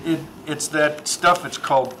liquid? it's that stuff. It's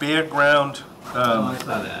called bare ground, Oh, I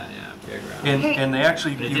saw that, yeah, bare ground. and they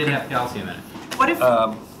actually But it you did can, have calcium in it. What if,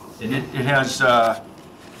 it has. I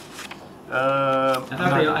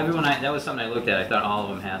thought that was something I looked at, I thought all of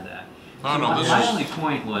them had that. No, no, this My is- only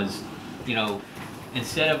point was, you know,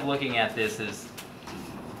 instead of looking at this as,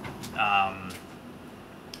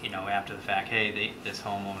 you know, after the fact, hey, this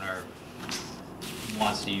homeowner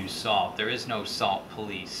wants to use salt, there is no salt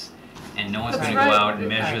police. And no one's That's gonna go right. out and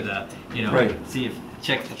measure the, you know, Right. see if,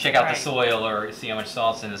 check out the Right. soil or see how much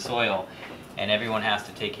salt's in the soil. And everyone has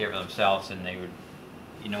to take care of themselves, and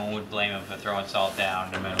no one would blame him for throwing salt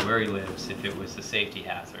down, no matter where he lives, if it was a safety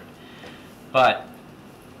hazard. But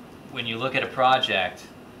when you look at a project,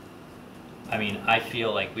 I mean, I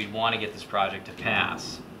feel like we'd want to get this project to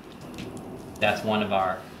pass. That's one of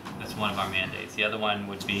our mandates. The other one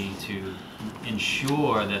would be to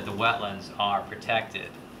ensure that the wetlands are protected,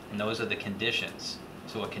 and those are the conditions.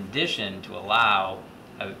 So a condition to allow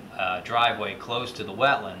a driveway close to the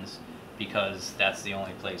wetlands, because that's the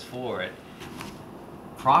only place for it,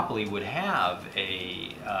 properly would have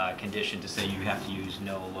a condition to say you have to use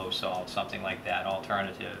no low salt, something like that,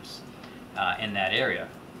 alternatives. in that area.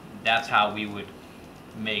 That's how we would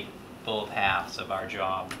make both halves of our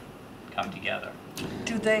job come together.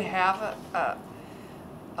 Do they have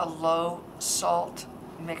a low salt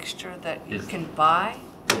mixture that you can buy?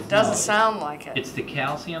 It doesn't sound like it. It's the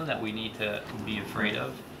calcium that we need to be afraid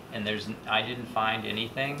of, and I didn't find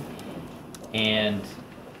anything, and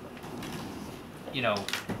you know,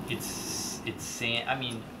 it's sand. I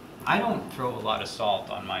mean, I don't throw a lot of salt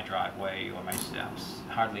on my driveway or my steps,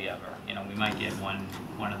 hardly ever. You know, we might get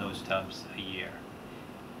one of those tubs a year.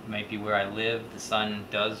 It might be where I live, the sun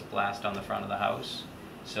does blast on the front of the house,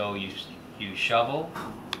 so you shovel,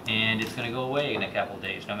 and it's going to go away in a couple of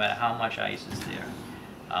days, no matter how much ice is there.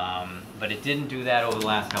 But it didn't do that over the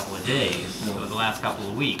last couple of days, over the last couple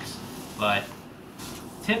of weeks. But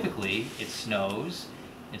typically, it snows,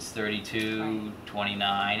 it's 32,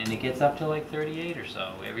 29, and it gets up to like 38 or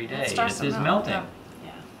so every day. It starts It is to melt, melting.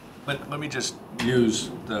 yeah. Let me just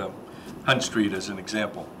use the Hunt Street as an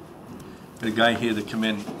example. The guy here that come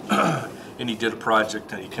in and he did a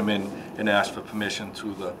project, and he come in and asked for permission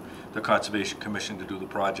through the Conservation Commission to do the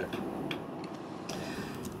project.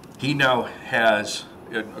 He now has,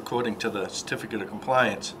 according to the certificate of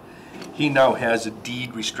compliance, he now has a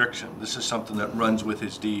deed restriction. This is something that runs with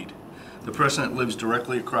his deed. The person that lives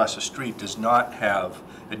directly across the street does not have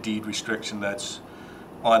a deed restriction that's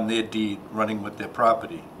on their deed running with their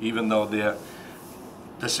property, even though they're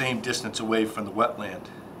the same distance away from the wetland.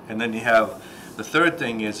 And then you have, the third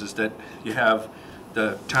thing is that you have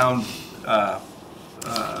the town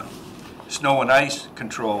snow and ice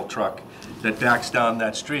control truck that backs down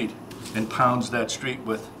that street and pounds that street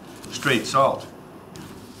with straight salt,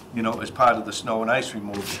 you know, as part of the snow and ice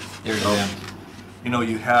removal. There you go. You know,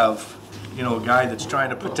 you have, you know, a guy that's trying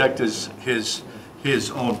to protect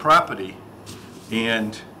his own property,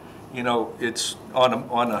 and, you know, it's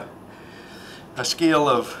on a scale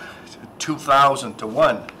of 2,000 to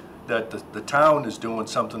 1 that the town is doing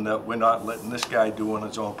something that we're not letting this guy do on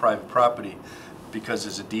his own private property because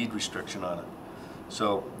there's a deed restriction on it.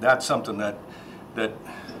 So that's something that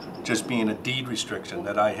just being a deed restriction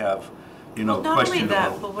that I have, you know, Not only question that,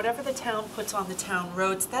 about. but whatever the town puts on the town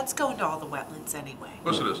roads, that's going to all the wetlands anyway. Of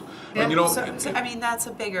course it is. Yeah. And you know, So, I mean, that's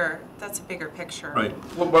a bigger picture.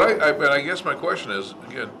 Right. well, but I guess my question is,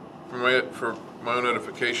 again, for my own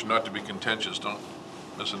edification, not to be contentious, don't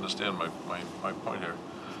misunderstand my point here.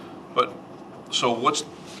 But, so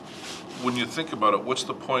when you think about it, what's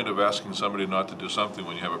the point of asking somebody not to do something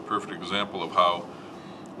when you have a perfect example of how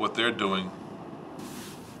what they're doing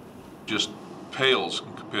just pales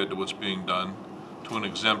compared to what's being done to an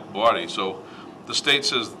exempt body? So the state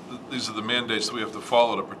says these are the mandates that we have to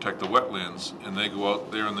follow to protect the wetlands, and they go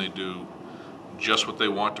out there and they do just what they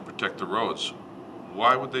want to protect the roads.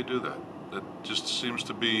 Why would they do that? That just seems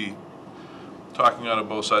to be talking out of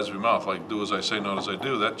both sides of your mouth, like do as I say, not as I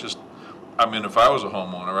do. That just, I mean, if I was a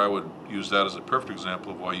homeowner, I would use that as a perfect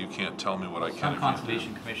example of why you can't tell me what I can Some and can't do.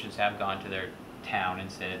 conservation commissions have gone to their town and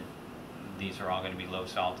said, these are all going to be low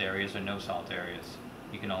salt areas or no salt areas.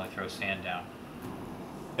 You can only throw sand down.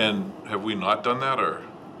 And have we not done that, or?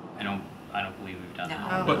 I don't believe we've done No.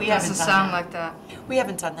 that. No, We it haven't doesn't done sound that. like that. We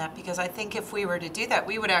haven't done that because I think if we were to do that,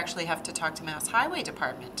 we would actually have to talk to Mass Highway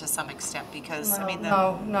Department to some extent because, I mean,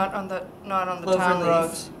 No, not on the town Cloverleaf.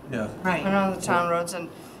 roads. Yeah. right. Not on the town roads, and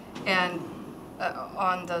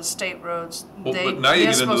on the state roads, Well, but now you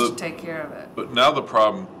they're get into supposed the- to take care of it. But now the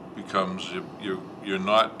problem becomes you're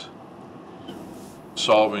not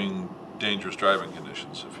solving dangerous driving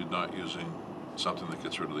conditions if you're not using something that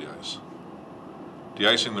gets rid of the ice.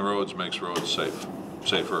 De-icing the roads makes roads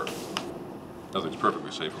safer. Nothing's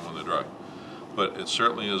perfectly safe when they're dry. But it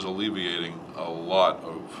certainly is alleviating a lot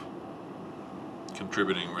of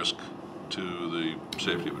contributing risk to the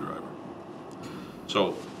safety of a driver.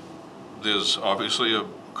 So there's obviously a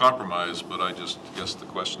compromise, but I just guess the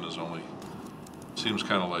question is only, seems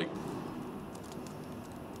kind of like,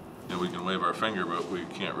 you know, we can wave our finger, but we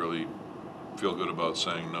can't really feel good about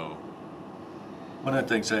saying no. One of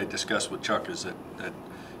the things I discussed with Chuck is that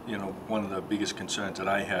you know, one of the biggest concerns that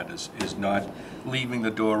I had is not leaving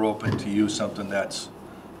the door open to use something that's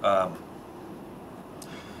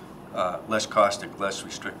less caustic, less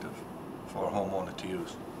restrictive for a homeowner to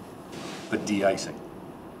use, but de-icing.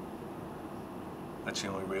 That's the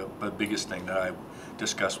only biggest thing that I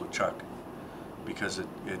discussed with Chuck, because it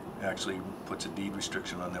actually puts a deed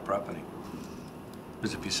restriction on their property.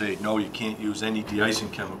 Because if you say, no, you can't use any de-icing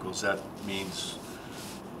chemicals, that means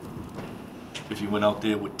if you went out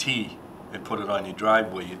there with tea and put it on your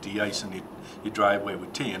driveway, you're de-icing your driveway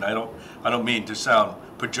with tea. And I don't mean to sound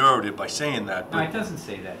pejorative by saying that, No, but it doesn't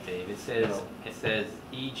say that, Dave. It says,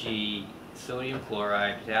 e.g., sodium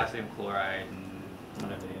chloride, potassium chloride, and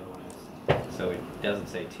whatever the other one is. So it doesn't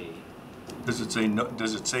say T. Does it say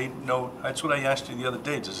no, that's what I asked you the other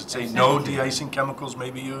day, does it say no de-icing chemicals may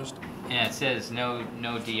be used? Yeah, it says no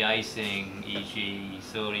de-icing, e.g.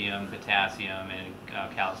 sodium, potassium, and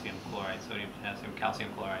calcium chloride. Sodium, potassium, calcium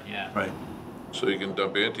chloride, yeah. Right. So you can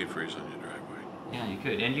dump antifreeze on your driveway. Yeah, you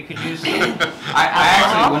could. And you could use, I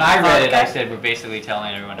actually, when I read it, I said we're basically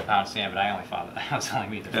telling everyone to pound sand, but I only thought that was telling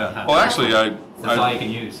me to Yeah. pound Well, sand. actually, That's all you can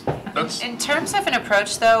use. That's, In terms of an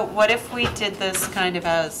approach, though, what if we did this kind of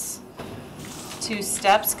as 2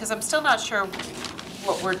 steps? Because I'm still not sure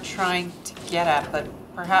what we're trying to get at, but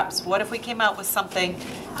perhaps what if we came out with something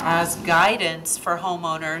as guidance for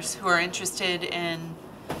homeowners who are interested in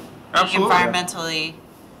being Absolutely. environmentally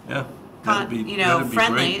yeah, that'd be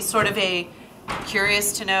friendly, great. sort of a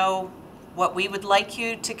curious to know what we would like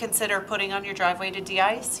you to consider putting on your driveway to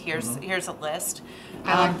de-ice. Here's a list.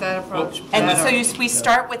 I like that approach And better. so we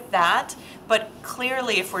start with that, but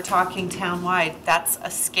clearly if we're talking townwide, that's a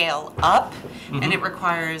scale up, and it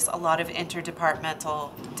requires a lot of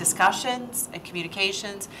interdepartmental discussions and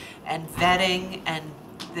communications and vetting, and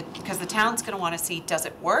because the town's going to want to see, does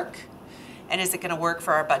it work, and is it going to work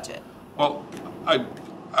for our budget? well,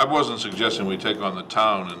 I wasn't suggesting we take on the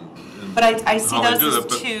town and But I see how they those do as that,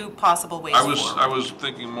 but 2 possible ways I forward. was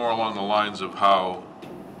thinking more along the lines of how,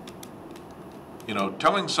 you know,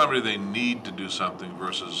 telling somebody they need to do something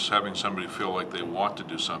versus having somebody feel like they want to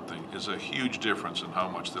do something is a huge difference in how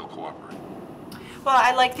much they'll cooperate. Well,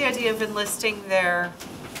 I like the idea of enlisting their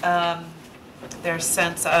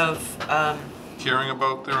sense of, Caring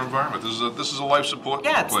about their environment. This is a life support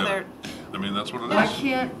yeah, it's plan. their, I mean, that's what it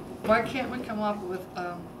is. Why can't we come up with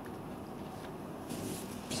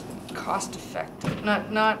cost effective,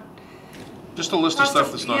 not Just a list of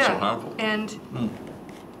stuff that's not so yeah, harmful. And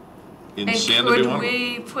Insanity could one.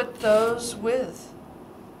 we put those with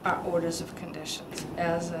our orders of conditions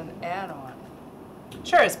as an add-on?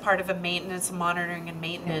 sure, as part of a maintenance, monitoring and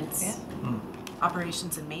maintenance, Yeah.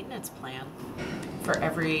 operations and maintenance plan for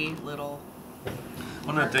every little,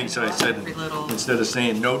 One of the things that I said, Every little- instead of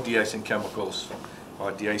saying no de-icing chemicals,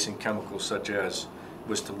 or de-icing chemicals such as,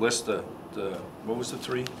 was to list the, what was the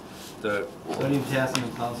 3? The, Sodium,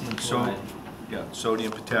 potassium, calcium chloride. yeah,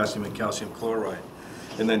 sodium, potassium, and calcium chloride.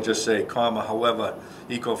 And then just say, comma, however,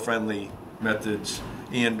 eco-friendly methods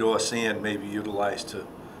and/or sand may be utilized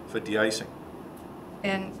for de-icing.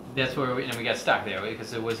 And That's where we got stuck there because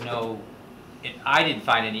there was no. I didn't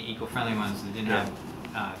find any eco-friendly ones that didn't have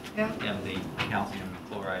the calcium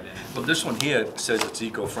chloride in it. Well, this one here says it's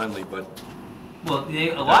eco-friendly, but Well,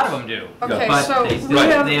 a lot of them do. okay, But so they we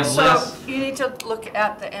have so less. you need to look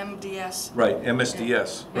at the MDS, right,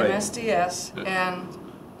 MSDS, right. MSDS, and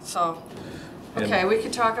so. And- Okay, we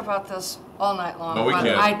could talk about this all night long, No, we but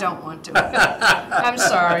can't. I don't want to. I'm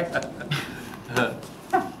sorry.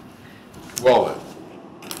 Well then,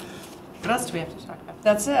 what else do we have to talk about?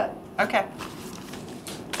 That's it. Okay.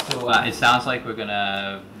 So it sounds like we're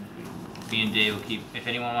gonna. Me and Dave will keep. If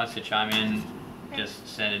anyone wants to chime in, just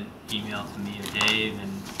send an email to me or Dave,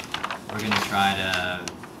 and we're gonna try to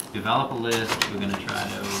develop a list. We're gonna try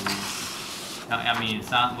to. I mean, it's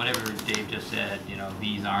not whatever Dave just said. You know,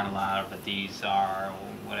 these aren't allowed, but these are,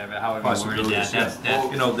 or whatever. However you worded that. Possibilities, yeah.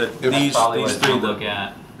 That's You know, that that's these probably what three, we'll look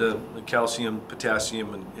at. the calcium,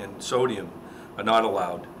 potassium, and sodium are not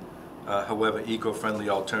allowed. However, eco-friendly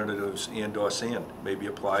alternatives and/or sand may be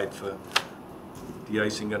applied for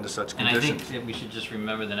de-icing under such And I think conditions. that we should just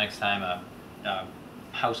remember the next time a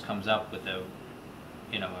house comes up with a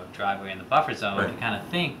driveway in the buffer zone, to Right. kind of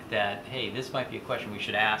think that, hey, this might be a question we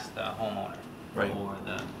should ask the homeowner Right. or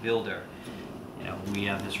the builder. You know, we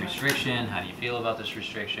have this restriction. How do you feel about this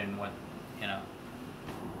restriction? What, you know?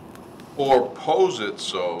 or pose it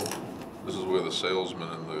so, this is where the salesman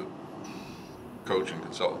and the coach and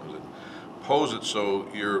consultant comes in. Pose it so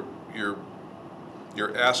you're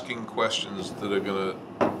asking questions that are gonna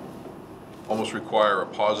almost require a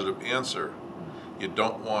positive answer. You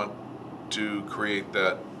don't want to create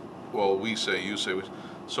that, well, we say, you say,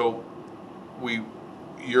 so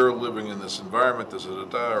you're living in this environment,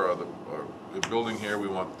 or the building here, we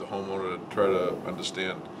want the homeowner to try to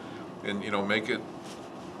understand, and, you know, make them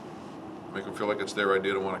feel like it's their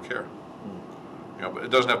idea to want to care. You know, but it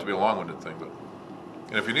doesn't have to be a long-winded thing, but,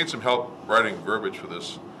 and if you need some help writing verbiage for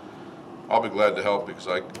this, I'll be glad to help, because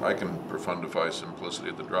I can profundify simplicity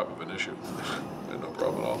at the drop of an issue. No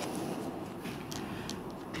problem at all.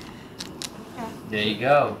 There you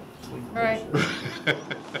go. All right.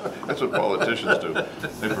 That's what politicians do.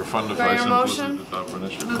 They profundify Got your simplicity motion? at the top of an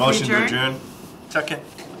issue. Motion to adjourn? adjourn. Second.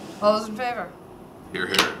 All those in favor? Here,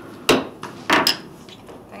 here.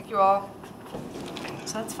 Thank you all.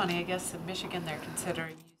 So that's funny, I guess in Michigan they're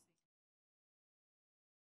considering